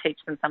 however, to teach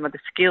them some of the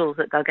skills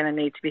that they're going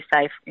to need to be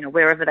safe,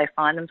 wherever they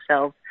find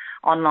themselves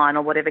online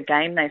or whatever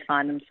game they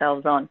find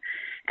themselves on.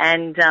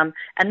 And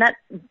that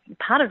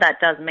part of that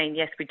does mean,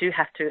 yes, we do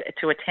have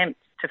to attempt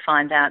to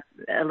find out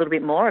a little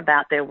bit more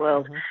about their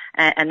world.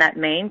 Mm-hmm. And that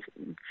means,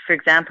 for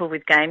example,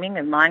 with gaming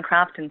and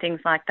Minecraft and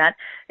things like that,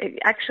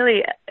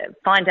 actually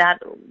find out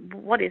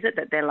what is it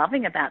that they're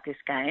loving about this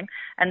game.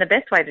 And the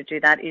best way to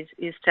do that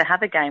is to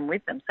have a game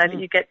with them so that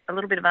you get a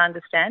little bit of an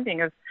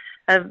understanding of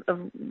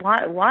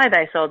why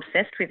they're so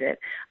obsessed with it.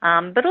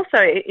 But also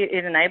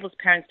it enables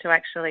parents to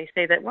actually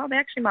see that, well, there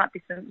actually might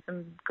be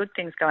some good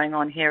things going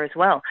on here as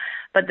well.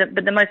 But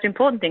the most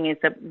important thing is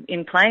that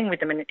in playing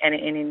with them and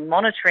in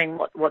monitoring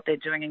what they're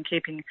doing and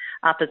keeping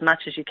up as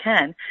much as you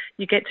can,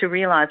 you get to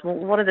realise, well,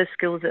 what are the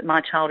skills that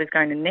my child is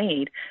going to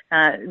need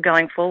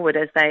going forward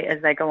as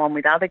they go on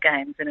with other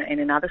games and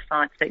in other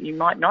sites that you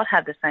might not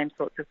have the same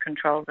sorts of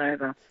controls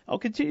over. I'll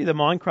continue the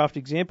Minecraft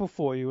example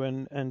for you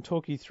and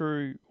talk you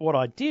through what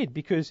I did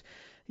because,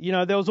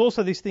 there was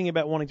also this thing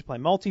about wanting to play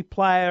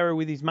multiplayer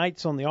with his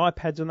mates on the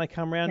iPads when they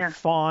come around. Yeah.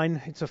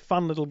 Fine. It's a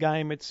fun little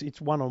game.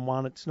 It's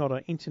one-on-one. It's not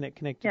an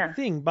internet-connected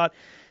thing. But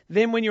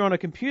then when you're on a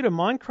computer,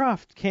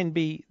 Minecraft can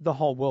be the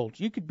whole world.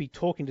 You could be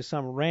talking to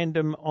some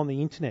random on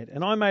the internet.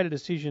 And I made a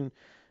decision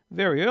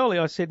very early.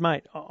 I said,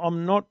 mate,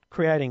 I'm not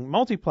creating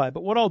multiplayer.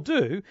 But what I'll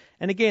do,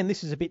 and again,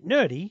 this is a bit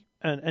nerdy,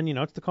 and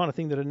it's the kind of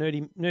thing that a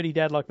nerdy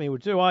dad like me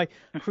would do. I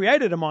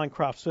created a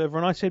Minecraft server,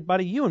 and I said,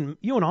 buddy, you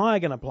and I are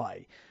going to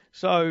play.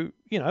 So,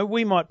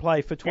 we might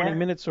play for 20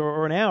 minutes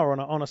or an hour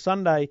on a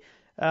Sunday,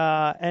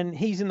 and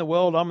he's in the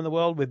world, I'm in the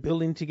world, we're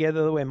building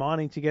together, we're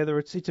mining together,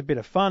 it's a bit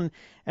of fun.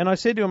 And I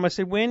said to him,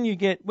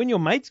 when your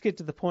mates get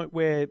to the point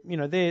where,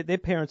 their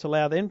parents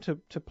allow them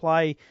to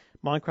play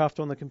Minecraft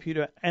on the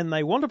computer and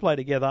they want to play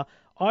together,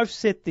 I've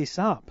set this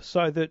up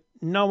so that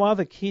no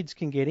other kids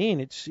can get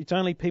in. It's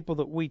only people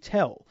that we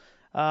tell.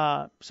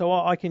 So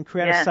I can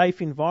create a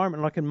safe environment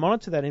and I can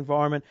monitor that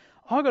environment.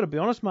 I've got to be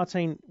honest,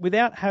 Martine,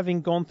 without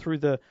having gone through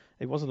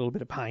it was a little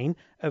bit of pain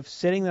of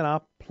setting that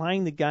up,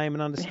 playing the game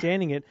and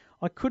understanding it,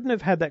 I couldn't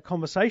have had that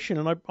conversation.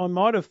 And I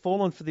might have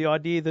fallen for the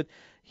idea that,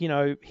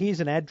 here's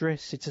an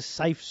address, it's a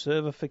safe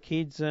server for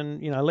kids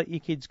and, let your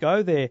kids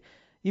go there.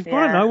 You've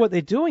got to know what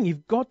they're doing.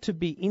 You've got to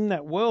be in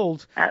that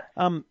world,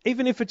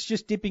 even if it's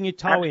just dipping your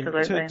toe in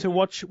to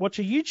watch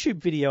a YouTube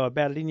video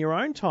about it in your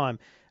own time.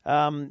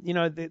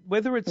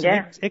 Whether it's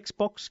an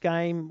Xbox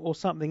game or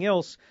something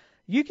else,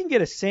 you can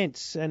get a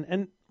sense.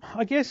 And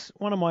I guess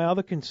one of my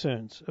other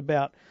concerns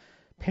about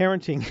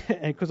parenting,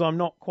 because I'm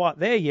not quite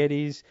there yet,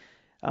 is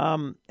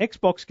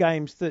Xbox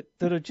games that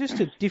are just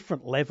a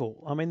different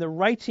level. I mean, the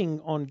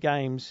rating on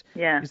games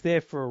is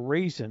there for a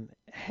reason.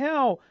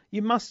 How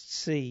you must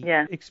see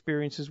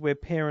experiences where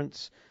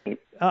parents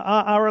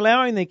are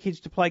allowing their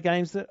kids to play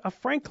games that are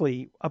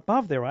frankly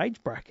above their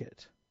age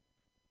bracket.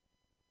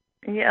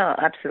 Yeah,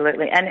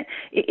 absolutely, and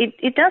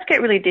it does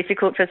get really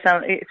difficult for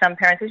some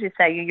parents, as you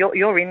say.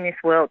 You're in this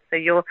world, so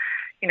you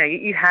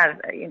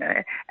have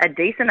a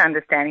decent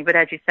understanding, but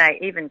as you say,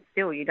 even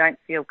still, you don't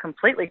feel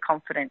completely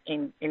confident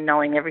in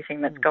knowing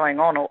everything that's going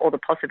on or the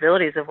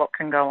possibilities of what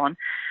can go on.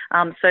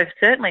 So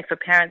certainly for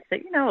parents that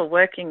are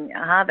working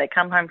hard, they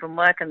come home from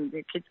work and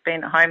the kids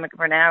been at home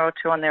for an hour or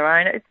two on their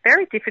own. It's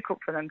very difficult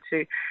for them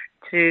to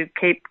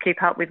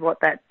keep up with what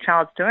that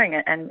child's doing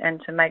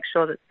and to make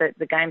sure that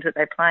the games that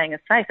they're playing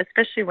are safe,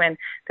 especially when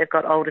they've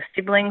got older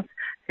siblings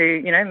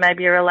who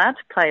maybe are allowed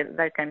to play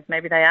those games.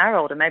 Maybe they are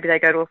older. Maybe they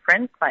go to a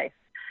friend's place.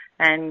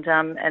 And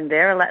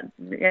they're allowed,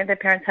 their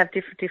parents have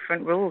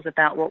different rules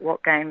about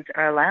what games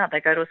are allowed. They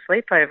go to a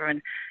sleepover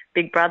and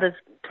Big Brother's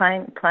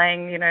playing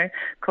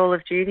Call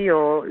of Duty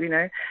or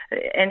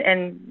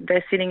and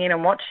they're sitting in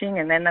and watching,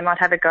 and then they might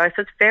have a go.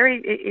 So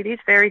it is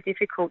very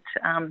difficult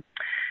to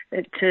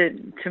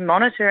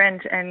monitor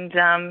and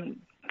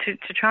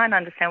to try and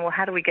understand, well,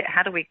 how do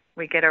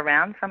we get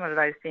around some of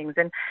those things?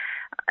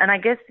 And I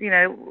guess,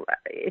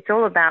 it's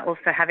all about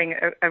also having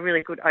a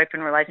really good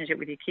open relationship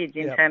with your kids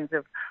in terms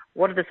of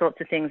what are the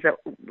sorts of things that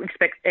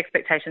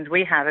expectations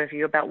we have of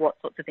you about what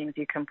sorts of things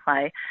you can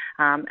play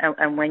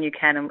and when you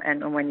can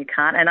and when you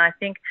can't. And I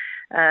think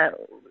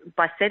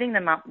by setting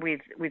them up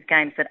with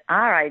games that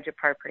are age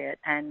appropriate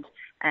and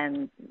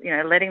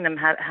letting them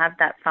have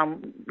that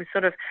fun, we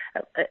sort of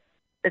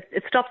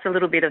it stops a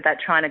little bit of that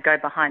trying to go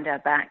behind our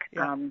back.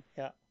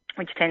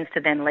 Which tends to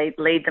then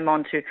lead them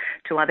on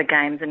to other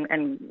games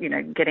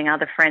and getting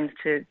other friends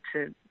to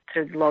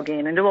log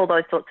in and do all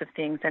those sorts of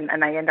things, and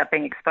they end up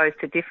being exposed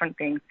to different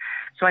things.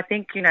 So I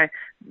think,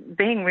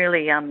 being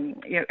really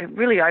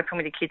really open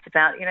with your kids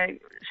about,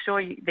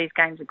 sure, these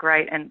games are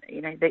great, and,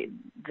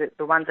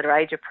 the ones that are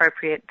age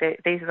appropriate,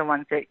 these are the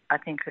ones that I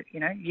think,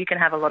 you can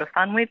have a lot of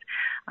fun with.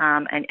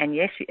 And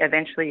yes,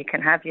 eventually you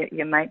can have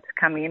your mates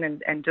come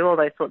in and do all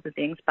those sorts of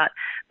things, but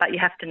you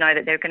have to know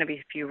that there are going to be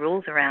a few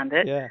rules around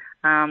it. Yeah.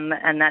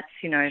 And that's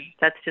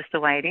just the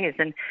way it is.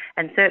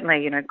 And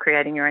certainly,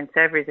 creating your own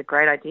server is a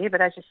great idea,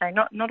 but as you say,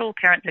 not all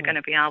parents are going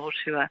to be able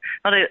to,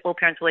 not all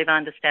parents will even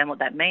understand what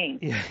that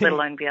means, let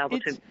alone be able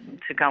to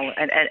go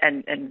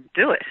and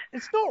do it.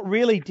 It's not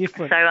really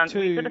different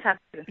so,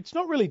 it's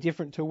not really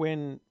different to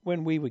when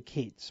we were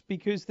kids,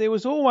 because there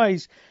was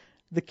always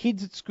the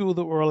kids at school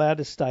that were allowed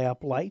to stay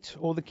up late,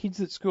 or the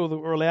kids at school that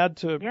were allowed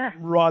to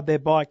ride their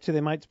bike to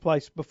their mate's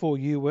place before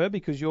you were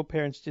because your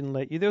parents didn't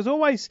let you. There was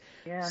always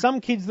some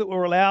kids that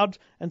were allowed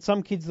and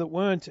some kids that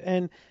weren't,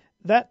 and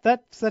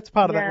that's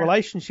part of that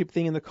relationship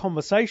thing and the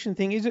conversation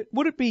thing.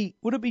 Would it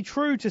be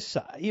true to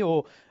say,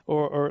 or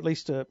at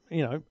least a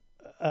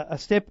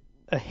step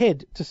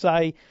ahead to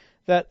say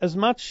that as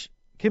much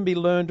can be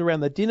learned around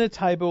the dinner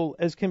table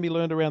as can be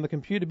learned around the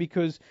computer?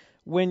 Because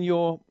when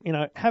you're,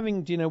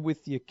 having dinner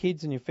with your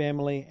kids and your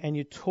family and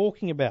you're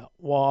talking about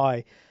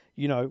why,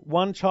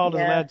 one child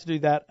is allowed to do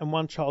that and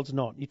one child's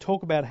not. You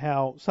talk about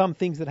how some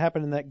things that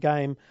happen in that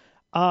game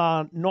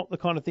are not the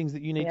kind of things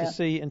that you need to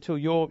see until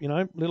you're,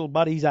 little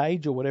buddy's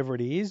age or whatever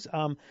it is.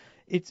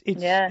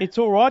 It's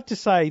all right to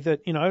say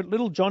that,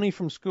 little Johnny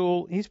from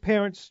school, his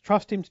parents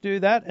trust him to do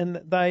that and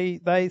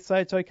they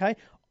say it's okay.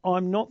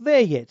 I'm not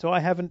there yet. I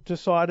haven't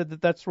decided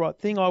that that's the right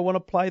thing. I want to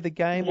play the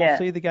game or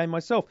see the game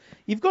myself.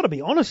 You've got to be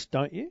honest,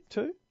 don't you,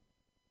 too?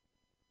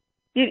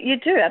 You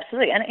do,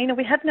 absolutely. And,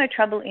 we have no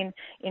trouble in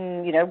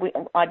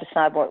I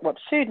decide what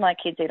food my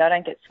kids eat. I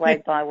don't get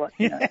swayed by what,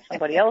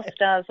 somebody else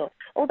does, or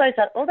all those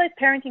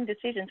parenting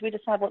decisions. We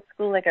decide what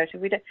school they go to.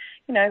 We don't,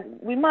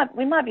 we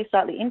might be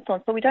slightly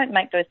influenced, but we don't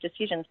make those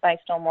decisions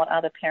based on what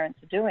other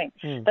parents are doing.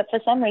 But for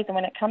some reason,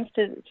 when it comes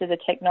to the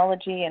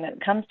technology and it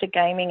comes to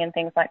gaming and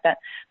things like that,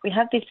 we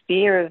have this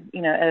fear of,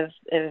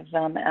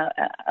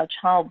 our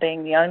child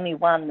being the only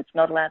one that's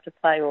not allowed to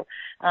play, or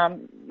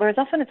whereas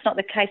often it's not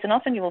the case. And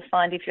often you will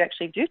find if you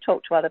actually do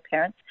talk to other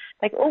parents,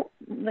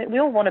 we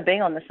all want to be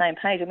on the same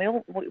page, and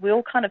we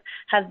all kind of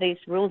have these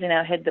rules in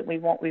our head that we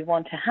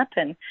want to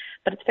happen.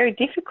 But it's very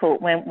difficult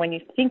when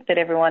you think that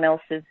everyone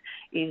else is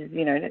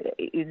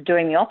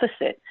doing the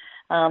opposite.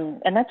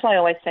 And that's why I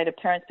always say to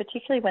parents,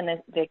 particularly when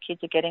their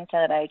kids are getting to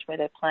that age where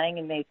they're playing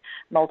in these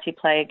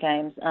multiplayer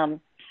games,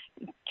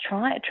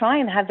 try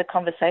and have the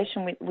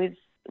conversation with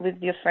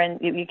your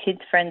kids'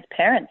 friends'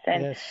 parents,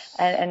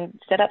 and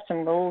set up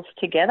some rules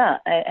together.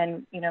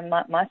 And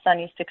my son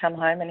used to come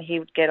home and he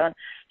would get on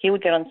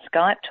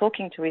Skype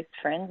talking to his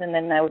friends, and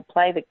then they would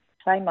play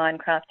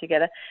Minecraft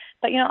together.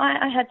 But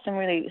I had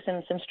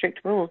some strict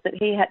rules that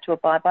he had to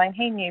abide by, and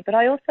he knew. But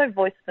I also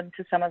voiced them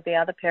to some of the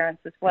other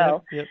parents as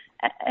well. Yep.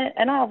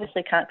 And I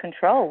obviously can't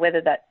control whether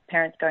that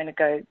parent's going to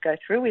go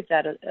through with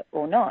that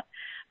or not.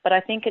 But I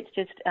think it's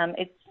just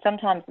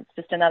sometimes it's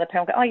just another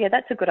parent go, oh yeah,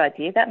 that's a good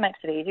idea. That makes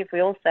it easy. If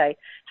we all say,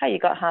 hey, you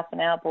got half an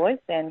hour, boys,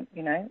 then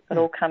it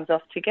all comes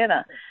off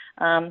together.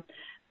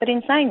 But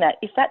in saying that,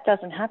 if that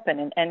doesn't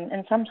happen,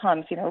 and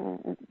sometimes,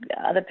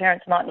 other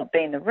parents might not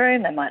be in the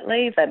room, they might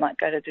leave, they might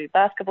go to do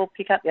basketball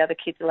pickup, the other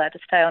kids are allowed to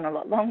stay on a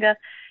lot longer,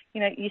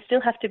 you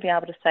still have to be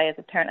able to say as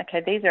a parent,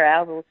 okay, these are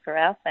our rules for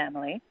our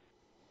family.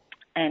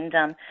 And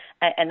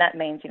that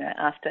means,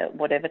 after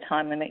whatever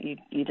time limit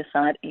you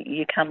decide,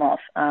 you come off.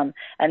 And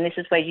this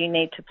is where you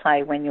need to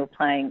play when you're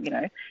playing,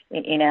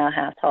 in our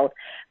household.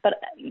 But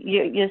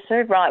you're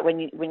so right when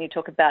you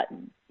talk about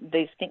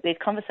these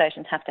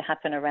conversations have to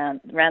happen around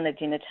the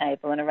dinner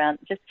table and around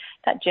just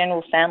that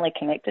general family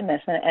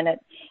connectedness.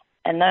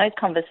 And those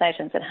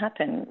conversations that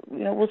happen,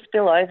 will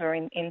spill over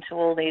into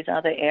all these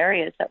other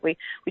areas that we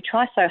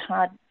try so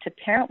hard to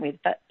parent with.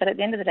 But at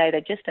the end of the day,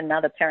 they're just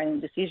another parenting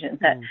decision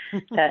that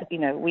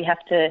we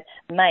have to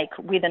make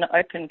with an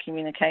open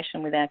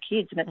communication with our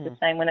kids. And it's the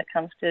same when it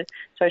comes to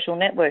social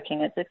networking.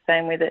 It's the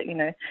same with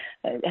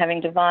having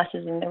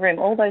devices in the room.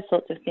 All those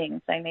sorts of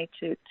things, they need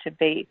to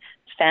be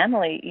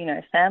family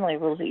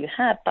rules that you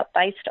have, but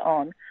based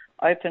on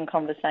open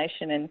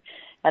conversation.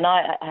 And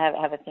I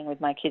have a thing with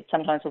my kids.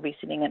 Sometimes we'll be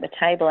sitting at the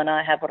table and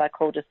I have what I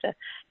call just a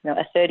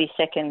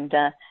 30-second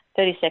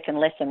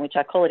lesson, which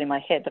I call it in my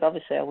head, but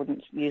obviously I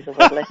wouldn't use the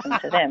word lesson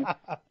to them.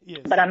 Yes.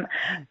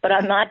 But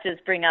I might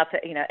just bring up,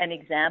 an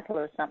example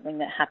of something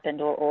that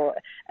happened or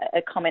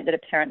a comment that a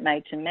parent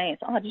made to me.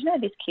 It's, did you know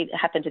this kid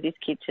happened to this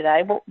kid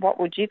today? What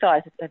would you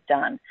guys have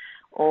done?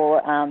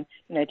 Or,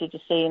 did you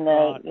see in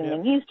the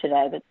news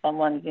today that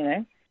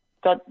someone,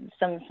 got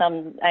some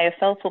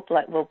AFL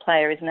football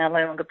player is now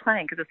no longer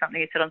playing because of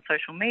something he said on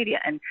social media,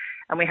 and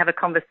we have a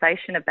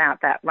conversation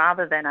about that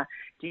rather than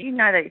do you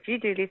know that if you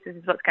do this, this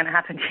is what's going to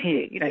happen to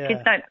you?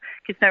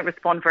 Kids don't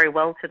respond very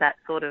well to that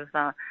sort of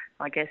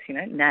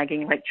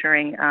nagging,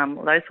 lecturing,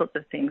 those sorts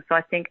of things. So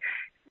I think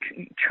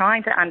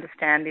trying to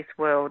understand this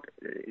world,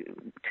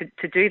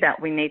 to do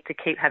that, we need to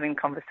keep having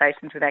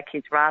conversations with our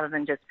kids rather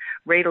than just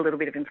read a little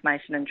bit of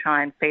information and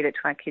try and feed it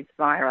to our kids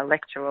via a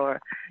lecture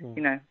or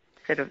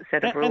set of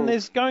rules. And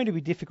there's going to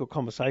be difficult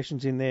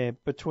conversations in there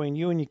between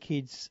you and your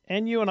kids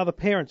and you and other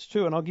parents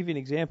too. And I'll give you an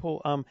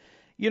example.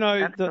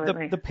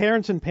 The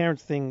parents and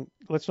parents thing,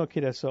 let's not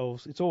kid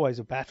ourselves. It's always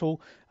a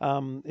battle.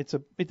 It's a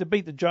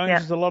beat the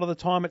Joneses a lot of the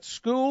time at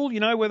school,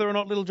 whether or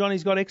not little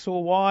Johnny's got X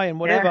or Y and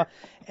whatever.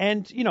 Yeah.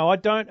 And, I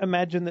don't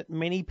imagine that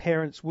many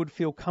parents would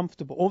feel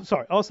comfortable.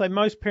 I'll say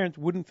most parents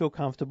wouldn't feel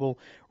comfortable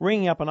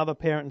ringing up another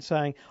parent and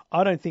saying,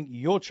 I don't think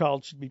your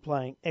child should be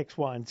playing X,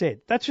 Y, and Z.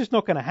 That's just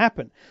not going to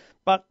happen.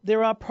 But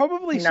there are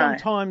probably some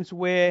times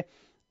where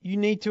you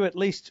need to at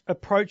least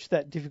approach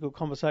that difficult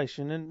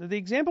conversation. And the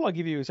example I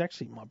give you is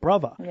actually my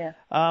brother. Yeah.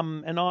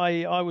 And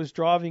I was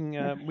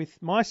driving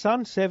with my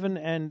son, 7,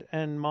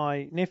 and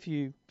my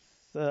nephew,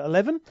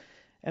 11.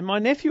 And my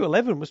nephew,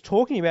 11, was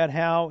talking about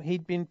how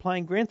he'd been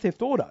playing Grand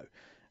Theft Auto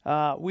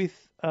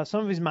with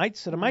some of his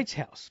mates at a mate's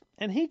house.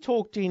 And he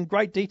talked in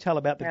great detail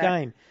about the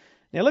game.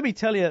 Now, let me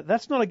tell you,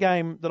 that's not a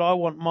game that I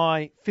want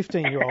my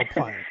 15-year-old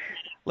playing.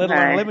 Let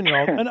alone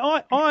 11-year-old. And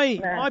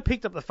I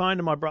picked up the phone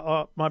to my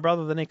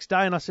brother the next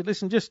day and I said,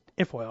 listen, just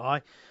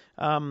FYI,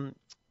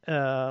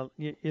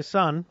 your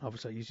son,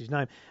 obviously I used his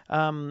name,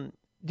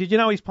 did you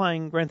know he's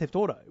playing Grand Theft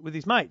Auto with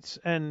his mates?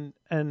 And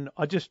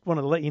I just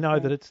wanted to let you know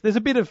that there's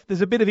a bit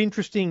of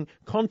interesting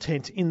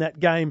content in that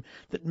game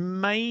that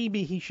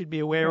maybe he should be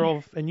aware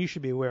of and you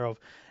should be aware of.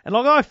 And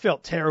I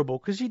felt terrible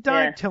because you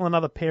don't tell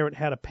another parent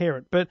how to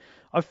parent, but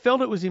I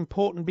felt it was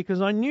important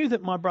because I knew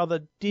that my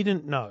brother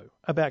didn't know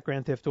about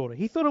Grand Theft Auto.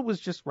 He thought it was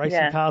just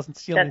racing cars and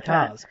stealing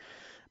cars. Right.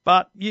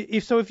 But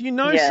if you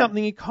know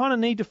something, you kind of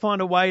need to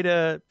find a way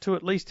to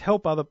at least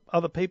help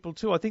other people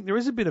too. I think there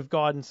is a bit of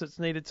guidance that's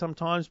needed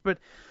sometimes, but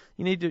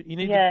you need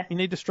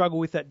to struggle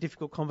with that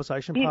difficult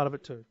conversation part of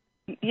it too.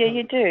 Yeah,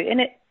 you do,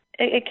 and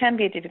it can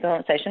be a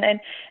difficult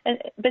conversation,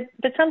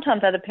 but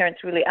sometimes other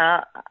parents really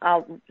are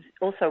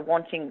also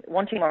wanting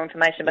more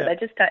information, but they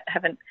just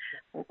haven't,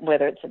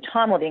 whether it's the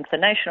time or the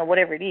inclination or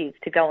whatever it is,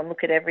 to go and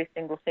look at every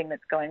single thing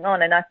that's going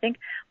on. And I think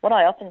what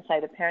I often say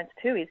to parents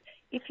too is,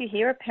 if you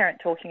hear a parent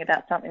talking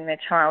about something their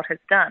child has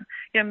done,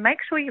 make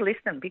sure you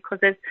listen, because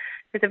there's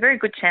a very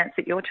good chance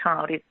that your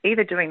child is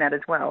either doing that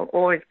as well,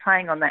 or is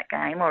playing on that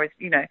game, or is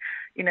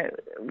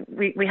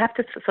we have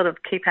to sort of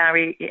keep our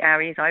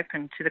ears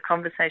open to the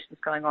conversations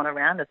going on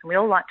around us. And we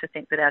all like to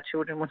think that our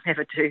children will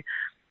never do,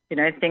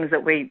 things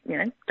that we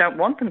don't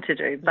want them to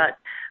do,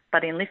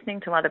 but in listening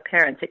to other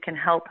parents, it can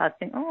help us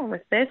think,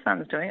 if their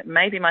son's doing it,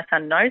 maybe my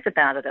son knows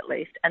about it at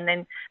least, and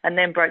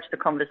then broach the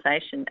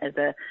conversation as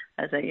a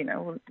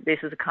this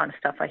is the kind of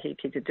stuff I hear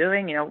kids are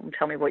doing,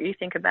 tell me what you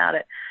think about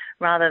it,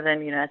 rather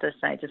than, as I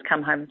say, just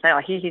come home and say,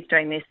 I hear he's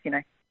doing this,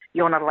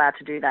 you're not allowed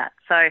to do that.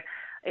 So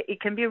it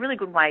can be a really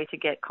good way to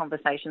get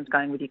conversations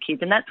going with your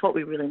kids, and that's what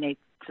we really need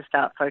to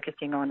start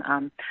focusing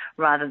on,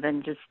 rather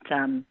than just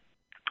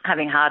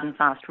having hard and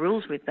fast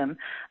rules with them.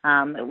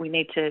 We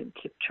need to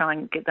try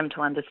and get them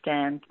to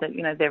understand that,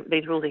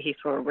 these rules are here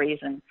for a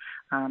reason.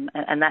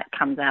 And that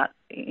comes out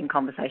in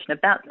conversation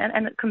about,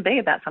 and it can be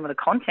about some of the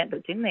content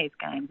that's in these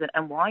games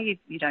and why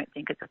you don't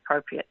think it's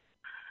appropriate.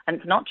 And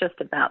it's not just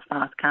about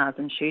fast cars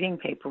and shooting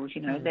people.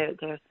 There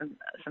are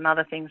some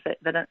other things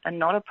that are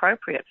not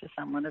appropriate for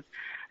someone of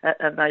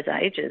those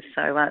ages.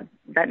 So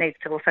that needs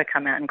to also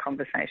come out in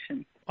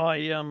conversation.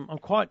 I'm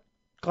quite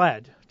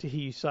glad to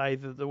hear you say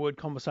the word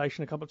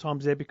conversation a couple of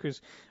times there, because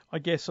I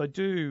guess I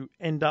do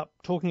end up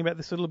talking about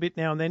this a little bit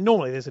now and then.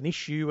 Normally there's an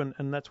issue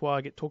and that's why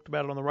I get talked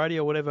about it on the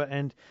radio or whatever,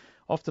 and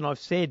often I've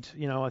said,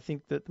 I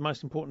think that the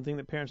most important thing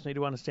that parents need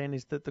to understand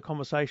is that the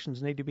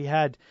conversations need to be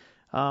had,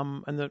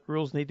 and that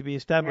rules need to be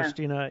established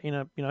in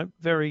a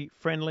very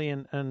friendly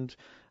and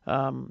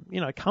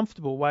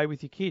comfortable way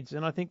with your kids.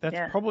 And I think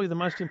that's probably the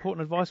most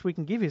important advice we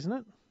can give, isn't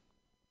it?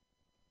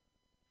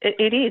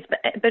 It is,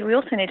 but we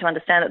also need to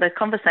understand that those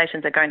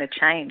conversations are going to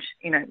change,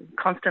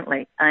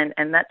 constantly, and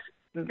that's,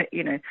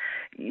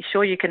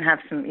 sure you can have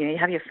some, you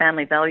have your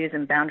family values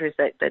and boundaries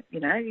that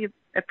you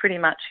are pretty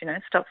much,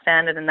 stock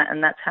standard,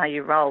 and that's how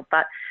you roll.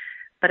 But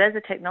as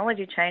the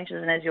technology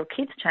changes and as your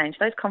kids change,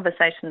 those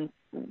conversations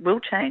will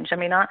change. I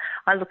mean, I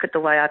look at the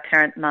way I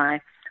parent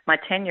my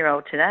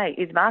 10-year-old today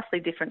is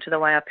vastly different to the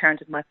way I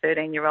parented my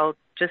 13-year-old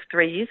just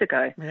 3 years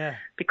ago. Yeah.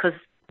 Because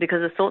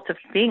the sorts of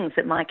things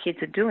that my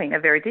kids are doing are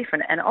very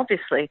different. And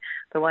obviously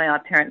the way I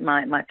parent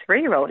my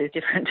 3-year-old is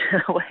different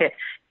to the way,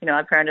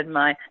 I parented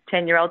my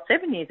 10-year-old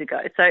 7 years ago.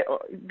 So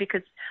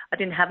because I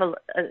didn't have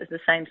the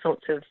same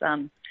sorts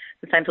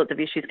of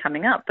issues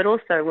coming up. But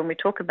also when we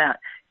talk about,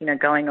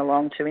 going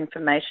along to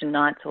information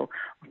nights or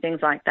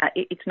things like that,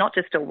 it's not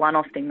just a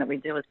one-off thing that we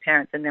do as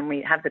parents and then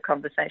we have the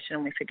conversation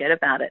and we forget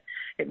about it.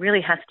 It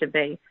really has to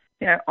be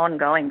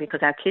ongoing,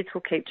 because our kids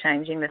will keep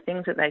changing. The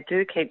things that they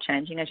do keep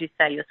changing. As you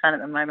say, your son at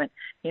the moment,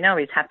 he's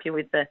happy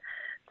with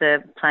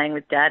the playing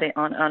with dad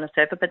on a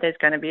sofa, but there's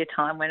going to be a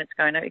time when it's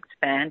going to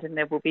expand and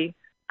there will be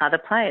other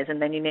players,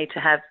 and then you need to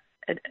have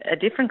a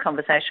different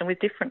conversation with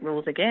different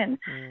rules again.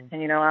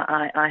 And,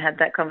 I had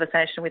that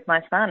conversation with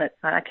my son. It's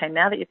like, okay,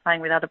 now that you're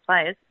playing with other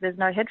players, there's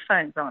no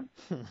headphones on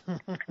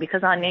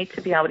because I need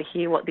to be able to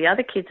hear what the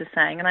other kids are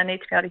saying, and I need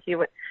to be able to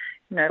hear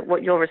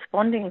what you're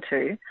responding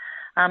to.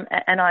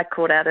 And I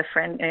called out a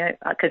friend,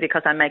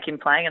 because I make him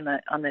play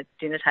on the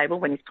dinner table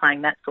when he's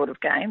playing that sort of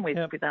game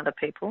with other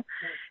people.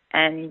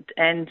 And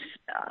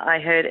I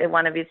heard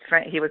one of his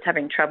friends, he was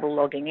having trouble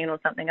logging in or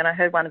something, and I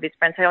heard one of his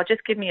friends say,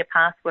 just give me a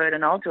password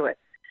and I'll do it.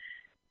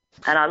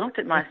 And I looked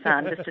at my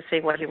son just to see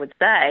what he would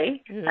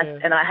say,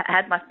 and I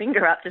had my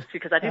finger up just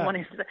because I didn't want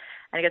him to.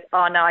 And he goes,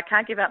 "Oh no, I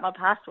can't give out my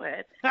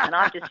password." And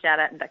I just shout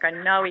out and go,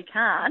 "No, he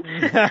can't,"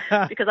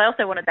 because I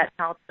also wanted that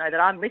child to know that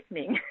I'm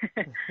listening.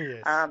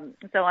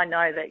 So I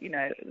know that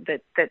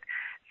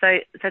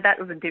So that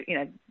was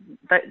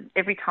but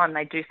every time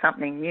they do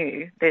something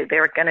new,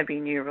 there are going to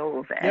be new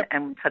rules,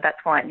 and so that's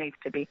why it needs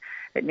to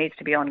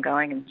be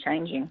ongoing and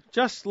changing.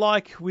 Just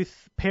like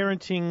with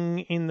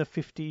parenting in the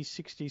 50s,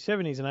 60s,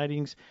 70s, and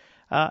 80s,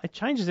 it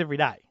changes every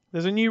day.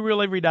 There's a new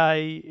rule every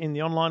day in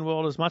the online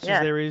world as much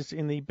as there is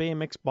in the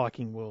BMX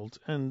biking world,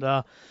 and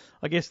I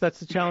guess that's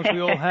the challenge we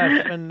all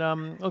have.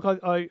 And look,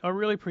 I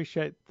really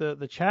appreciate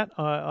the chat.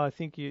 I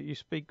think you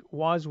speak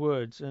wise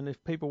words, and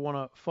if people want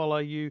to follow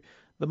you,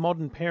 The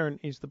Modern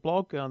Parent is the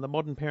blog,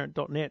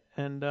 themodernparent.net,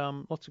 and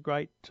lots of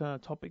great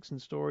topics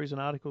and stories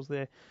and articles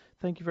there.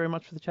 Thank you very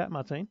much for the chat,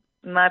 Martine.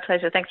 My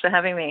pleasure. Thanks for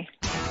having me.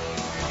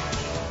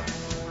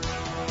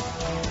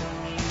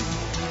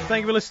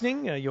 Thank you for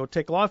listening. Your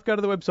Tech Life. Go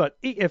to the website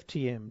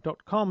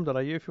eftm.com.au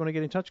if you want to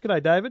get in touch.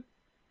 G'day, David.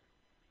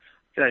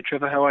 G'day,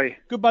 Trevor. How are you?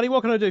 Good, buddy.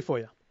 What can I do for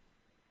you?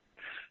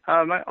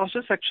 Mate, I was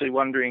just actually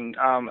wondering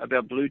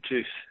about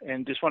Bluetooth,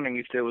 and just wondering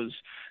if there was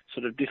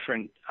sort of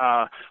different,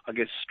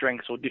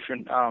 strengths or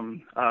different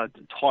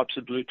types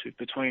of Bluetooth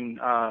between,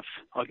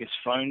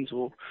 phones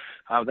or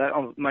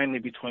that, mainly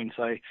between,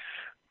 say,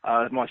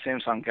 my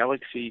Samsung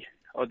Galaxy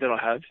that I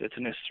have, it's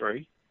an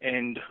S3,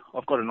 and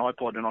I've got an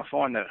iPod, and I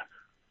find that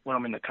when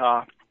I'm in the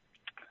car,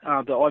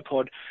 the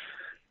iPod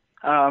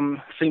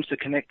seems to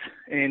connect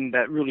in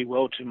that really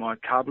well to my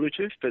car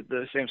Bluetooth, but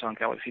the Samsung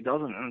Galaxy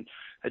doesn't, and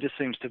it just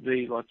seems to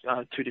be like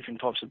two different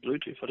types of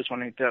Bluetooth. I just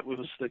wondering if that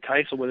was the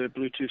case or whether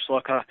Bluetooth's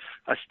like a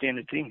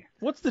standard thing.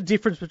 What's the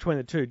difference between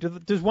the two?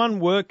 Does one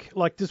work,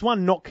 does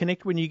one not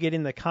connect when you get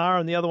in the car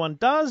and the other one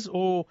does,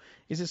 or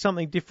is it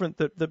something different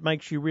that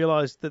makes you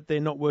realise that they're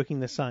not working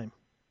the same?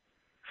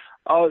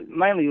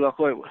 Mainly,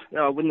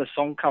 when the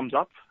song comes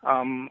up,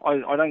 I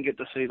don't get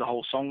to see the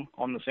whole song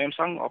on the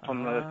Samsung up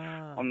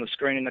on the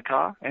screen in the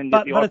car. And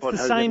but it's the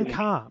same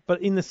car.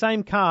 But in the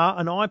same car,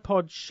 an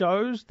iPod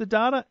shows the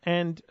data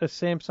and a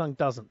Samsung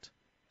doesn't. Is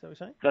that what you're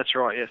saying? That's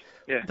right. Yes.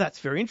 Yeah. That's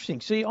very interesting.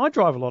 See, I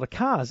drive a lot of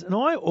cars, and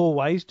I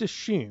always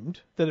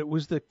assumed that it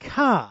was the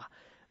car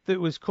that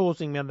was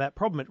causing me that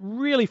problem. It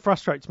really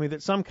frustrates me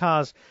that some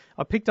cars,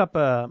 I picked up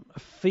a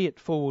Fiat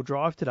four-wheel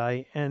drive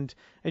today, and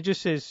it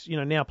just says,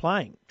 now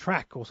playing,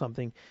 track or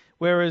something,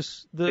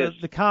 whereas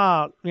the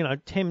car,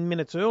 10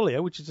 minutes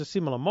earlier, which is a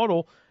similar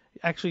model,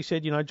 actually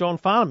said, John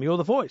Farnham, you're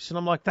the voice. And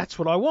I'm like, that's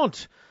what I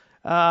want.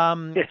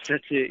 Yes,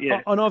 that's it,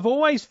 yeah. And I've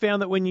always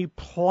found that when you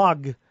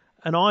plug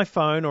an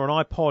iPhone or an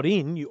iPod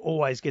in, you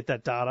always get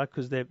that data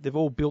because they've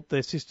all built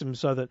their systems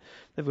so that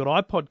they've got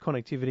iPod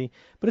connectivity.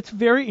 But it's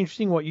very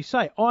interesting what you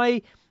say.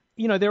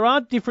 There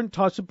are different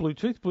types of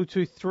Bluetooth,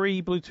 Bluetooth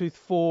 3, Bluetooth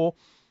 4.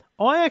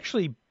 I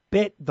actually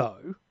bet,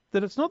 though,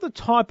 that it's not the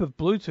type of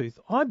Bluetooth.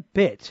 I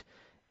bet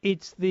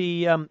it's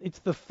the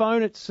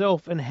phone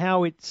itself and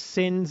how it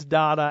sends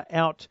data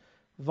out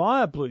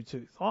via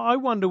Bluetooth. I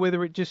wonder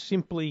whether it just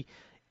simply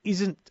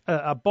isn't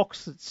a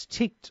box that's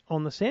ticked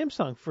on the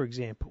Samsung, for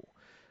example.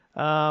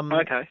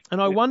 Okay.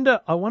 And I wonder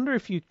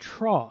if you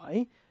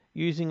try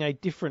using a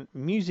different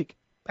music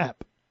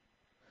app.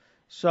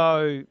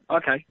 So,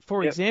 okay.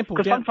 For example,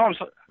 because sometimes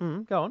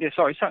go on. Yeah,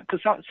 sorry.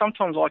 Because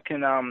sometimes I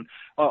can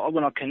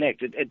when I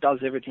connect, it does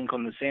everything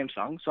on the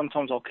Samsung.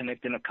 Sometimes I'll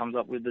connect and it comes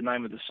up with the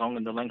name of the song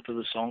and the length of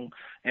the song,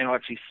 and I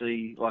actually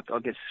see where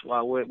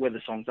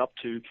the song's up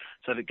to.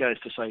 So if it goes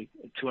for say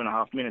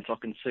 2.5 minutes, I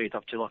can see it's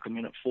up to like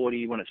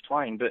 1:40 when it's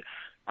playing. But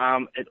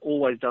it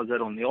always does that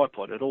on the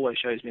iPod. It always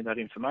shows me that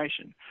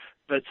information.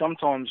 But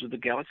sometimes with the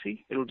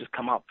Galaxy, it'll just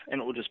come up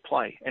and it will just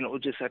play, and it will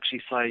just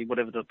actually say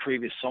whatever the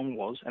previous song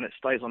was, and it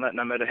stays on that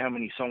no matter how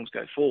many songs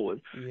go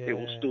forward. Yeah. It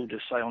will still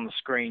just say on the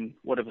screen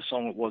whatever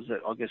song it was that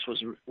I guess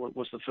was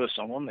the first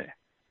song on there.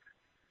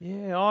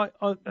 Yeah,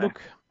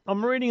 look,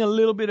 I'm reading a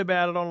little bit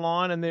about it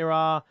online, and there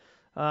are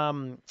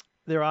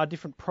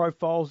different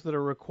profiles that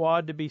are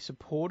required to be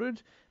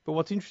supported. But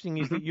what's interesting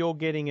is that you're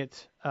getting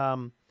it.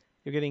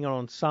 You're getting it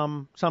on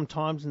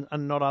sometimes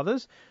and not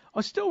others.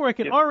 I still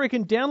reckon. Yep. I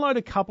reckon download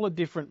a couple of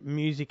different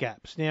music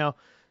apps. Now,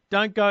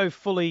 don't go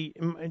fully.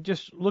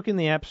 Just look in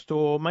the App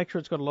Store. Make sure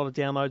it's got a lot of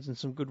downloads and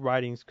some good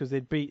ratings, because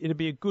it'd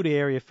be a good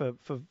area for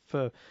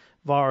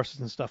viruses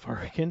and stuff, I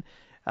reckon.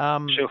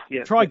 Sure.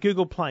 Yeah. Try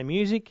Google Play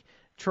Music.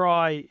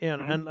 Try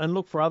and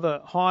look for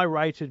other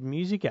high-rated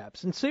music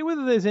apps and see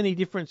whether there's any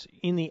difference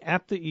in the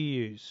app that you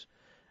use,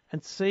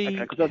 and see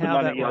because at the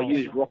moment, I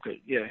use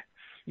Rocket. Yeah.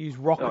 Use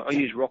Rocket. I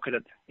use Rocket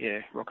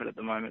at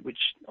the moment, which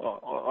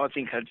I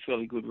think had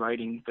fairly good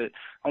rating. But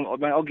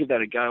I'll give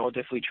that a go. I'll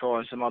definitely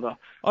try some other.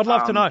 I'd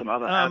love to know. Some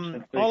other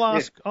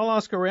apps. I'll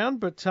ask around,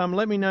 but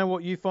let me know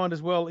what you find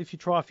as well if you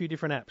try a few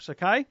different apps.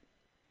 Okay.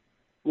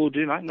 Will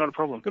do, mate. Not a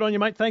problem. Good on you,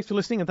 mate. Thanks for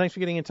listening and thanks for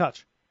getting in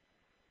touch.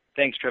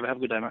 Thanks, Trevor. Have a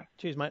good day, mate.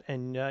 Cheers, mate.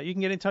 And you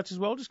can get in touch as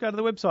well. Just go to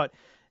the website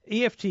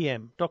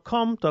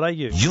eftm.com.au.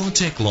 Your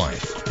Tech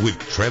Life with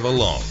Trevor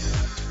Long.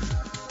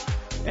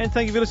 And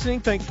thank you for listening.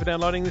 Thank you for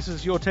downloading. This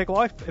is Your Tech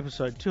Life,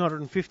 episode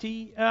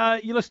 250.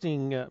 You're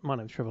listening. My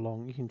name's Trevor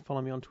Long. You can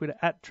follow me on Twitter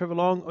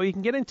 @TrevorLong, or you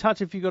can get in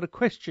touch if you've got a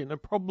question, a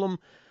problem,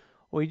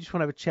 or you just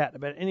want to have a chat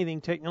about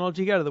anything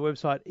technology. Go to the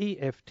website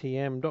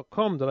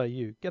eftm.com.au.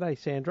 G'day,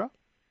 Sandra.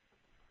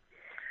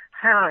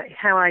 Hi,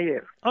 how are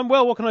you? I'm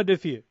well. What can I do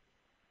for you?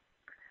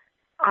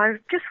 I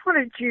just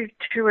wanted you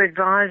to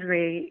advise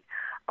me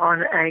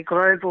on a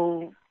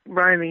global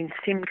roaming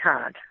SIM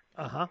card.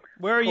 Uh-huh.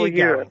 Where are you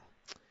going?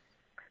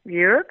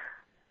 Europe.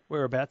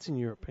 Whereabouts in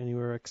Europe?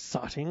 Anywhere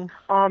exciting?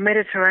 Oh,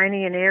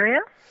 Mediterranean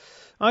area.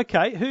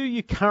 Okay. Who are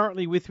you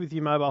currently with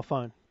your mobile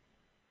phone?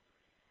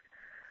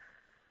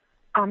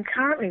 I'm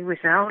currently with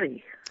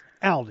Aldi.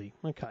 Aldi.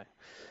 Okay.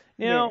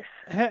 Now,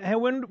 yes.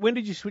 When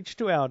did you switch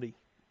to Aldi?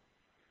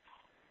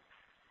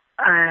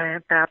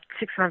 About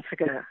 6 months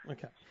ago.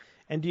 Okay.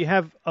 And do you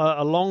have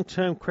a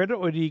long-term credit,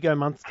 or do you go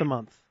month to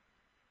month?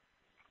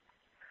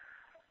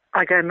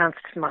 I go month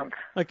to month.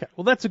 Okay.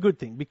 Well, that's a good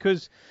thing,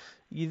 because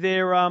if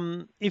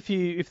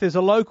there's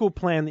a local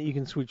plan that you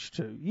can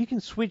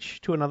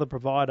switch to another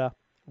provider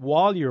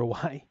while you're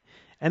away,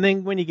 and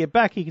then when you get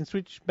back, you can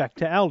switch back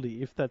to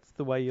Aldi if that's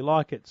the way you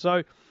like it.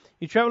 So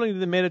you're travelling to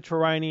the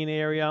Mediterranean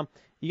area.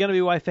 You're going to be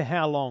away for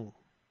how long?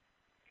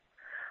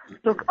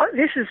 Look,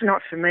 this is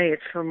not for me.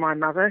 It's for my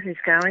mother who's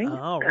going.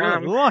 Oh,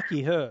 really?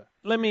 Lucky her.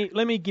 Let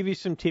me give you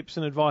some tips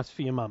and advice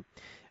for your mum.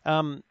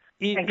 Thank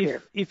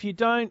you. If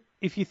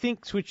you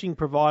think switching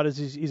providers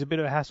is a bit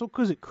of a hassle,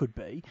 because it could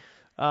be,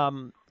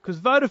 because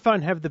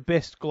Vodafone have the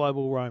best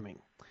global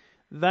roaming.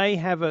 They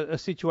have a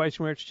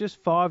situation where it's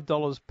just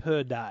 $5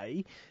 per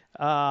day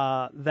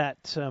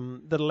that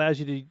allows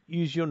you to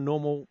use your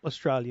normal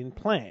Australian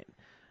plan.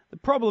 The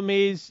problem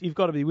is you've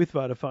got to be with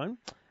Vodafone.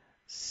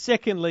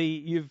 Secondly,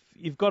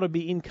 you've got to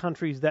be in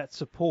countries that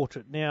support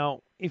it.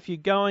 Now, if you're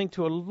going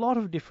to a lot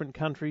of different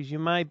countries, you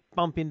may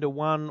bump into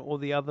one or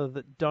the other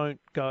that don't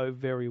go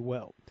very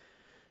well.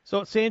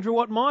 So, Sandra,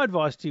 what my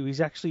advice to you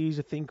is actually use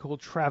a thing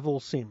called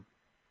Travel SIM.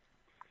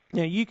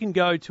 Now, you can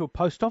go to a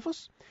post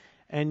office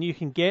and you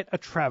can get a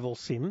travel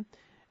SIM.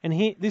 And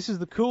here, this is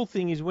the cool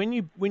thing, is when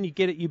you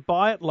get it, you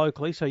buy it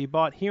locally. So you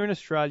buy it here in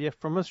Australia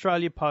from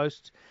Australia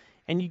Post,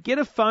 and you get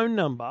a phone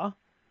number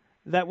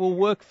that will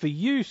work for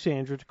you,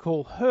 Sandra, to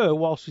call her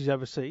while she's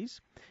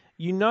overseas.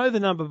 You know the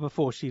number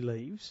before she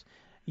leaves.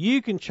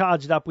 You can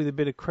charge it up with a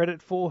bit of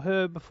credit for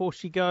her before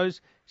she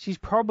goes. She's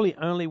probably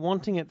only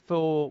wanting it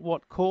for,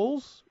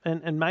 calls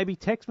and maybe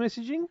text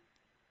messaging?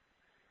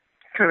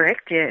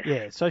 Correct, yes.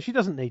 Yeah, so she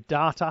doesn't need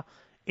data.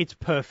 It's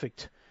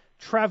perfect.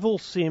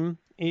 TravelSim.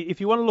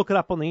 If you want to look it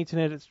up on the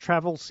internet, it's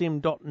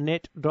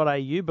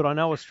travelsim.net.au, but I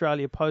know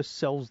Australia Post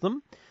sells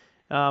them.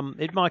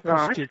 It might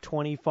cost you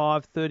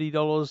 $25,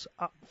 $30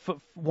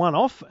 for one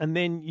off, and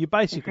then you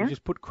basically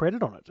just put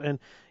credit on it. And,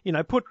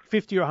 put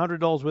 $50 or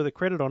 $100 worth of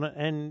credit on it,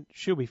 and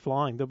she'll be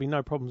flying. There'll be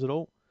no problems at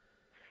all.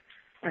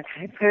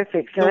 Okay,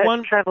 perfect. So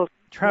that's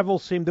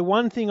TravelSim. The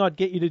one thing I'd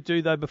get you to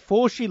do, though,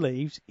 before she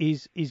leaves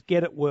is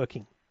get it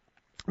working.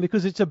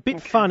 Because it's a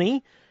bit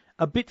funny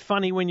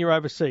when you're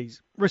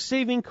overseas.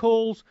 Receiving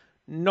calls,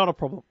 not a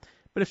problem.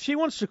 But if she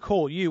wants to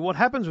call you, what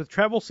happens with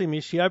TravelSim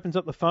is she opens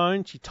up the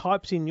phone, she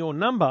types in your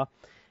number,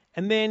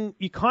 and then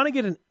you kind of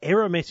get an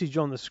error message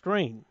on the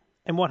screen.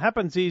 And what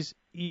happens is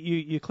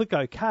you click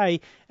OK,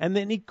 and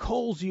then it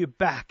calls you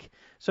back.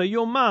 So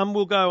your mum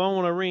will go, I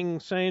want to ring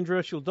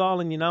Sandra. She'll dial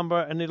in your number,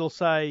 and it'll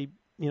say,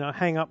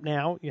 hang up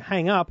now. You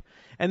hang up,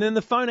 and then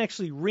the phone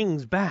actually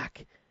rings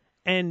back.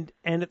 And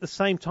at the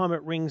same time,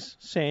 it rings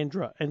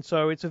Sandra. And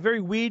so it's a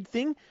very weird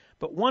thing,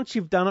 but once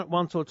you've done it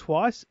once or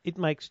twice, it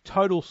makes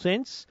total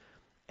sense,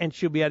 and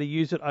she'll be able to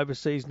use it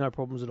overseas, no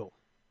problems at all.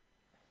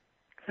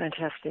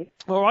 Fantastic.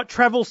 All right,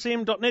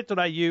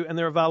 travelsim.net.au, and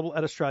they're available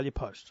at Australia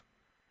Post.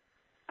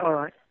 All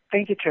right.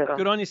 Thank you, Trevor.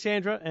 Good on you,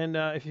 Sandra. And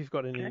if you've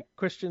got any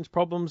questions,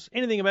 problems,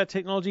 anything about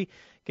technology,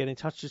 get in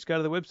touch. Just go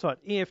to the website,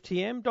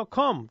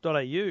 eftm.com.au.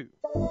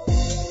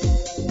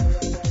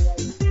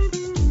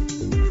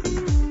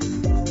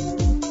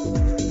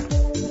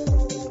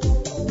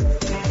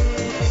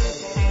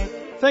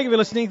 Thank you for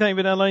listening. Thank you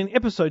for downloading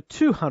episode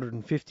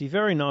 250.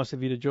 Very nice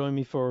of you to join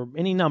me for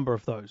any number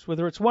of those,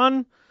 whether it's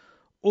 1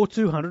 or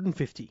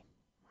 250.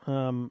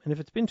 And if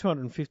it's been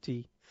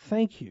 250,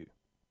 thank you.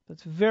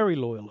 That's very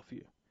loyal of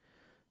you.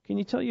 Can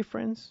you tell your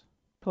friends?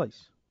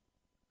 Please.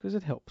 Because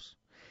it helps.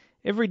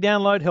 Every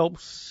download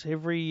helps.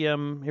 Every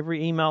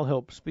email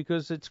helps,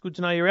 because it's good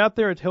to know you're out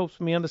there. It helps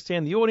me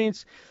understand the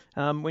audience.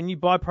 When you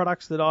buy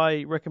products that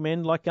I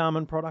recommend, like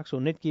Garmin products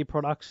or Netgear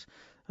products,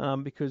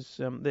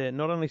 because they're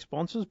not only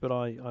sponsors, but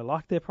I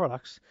like their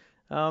products.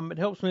 It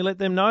helps me let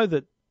them know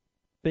that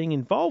being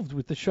involved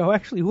with the show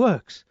actually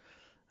works.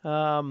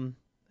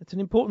 It's an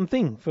important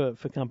thing for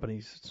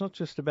companies. It's not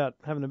just about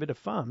having a bit of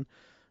fun.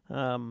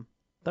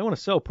 They want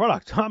to sell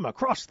product. I'm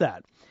across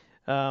that.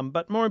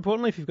 But more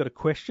importantly, if you've got a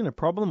question, a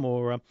problem,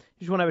 or you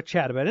just want to have a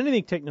chat about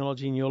anything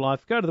technology in your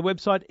life, go to the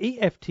website,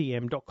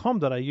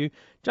 eftm.com.au,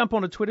 jump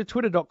onto Twitter,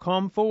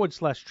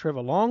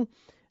 twitter.com/Trevor Long,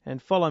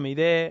 and follow me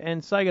there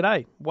and say good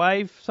day,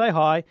 wave, say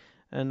hi,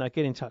 and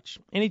get in touch.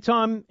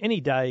 Anytime,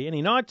 any day,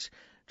 any night,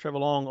 Trevor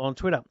Long on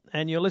Twitter.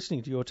 And you're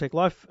listening to Your Tech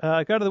Life.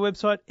 Go to the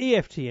website,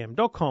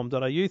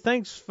 eftm.com.au.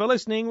 Thanks for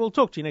listening. We'll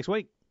talk to you next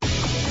week.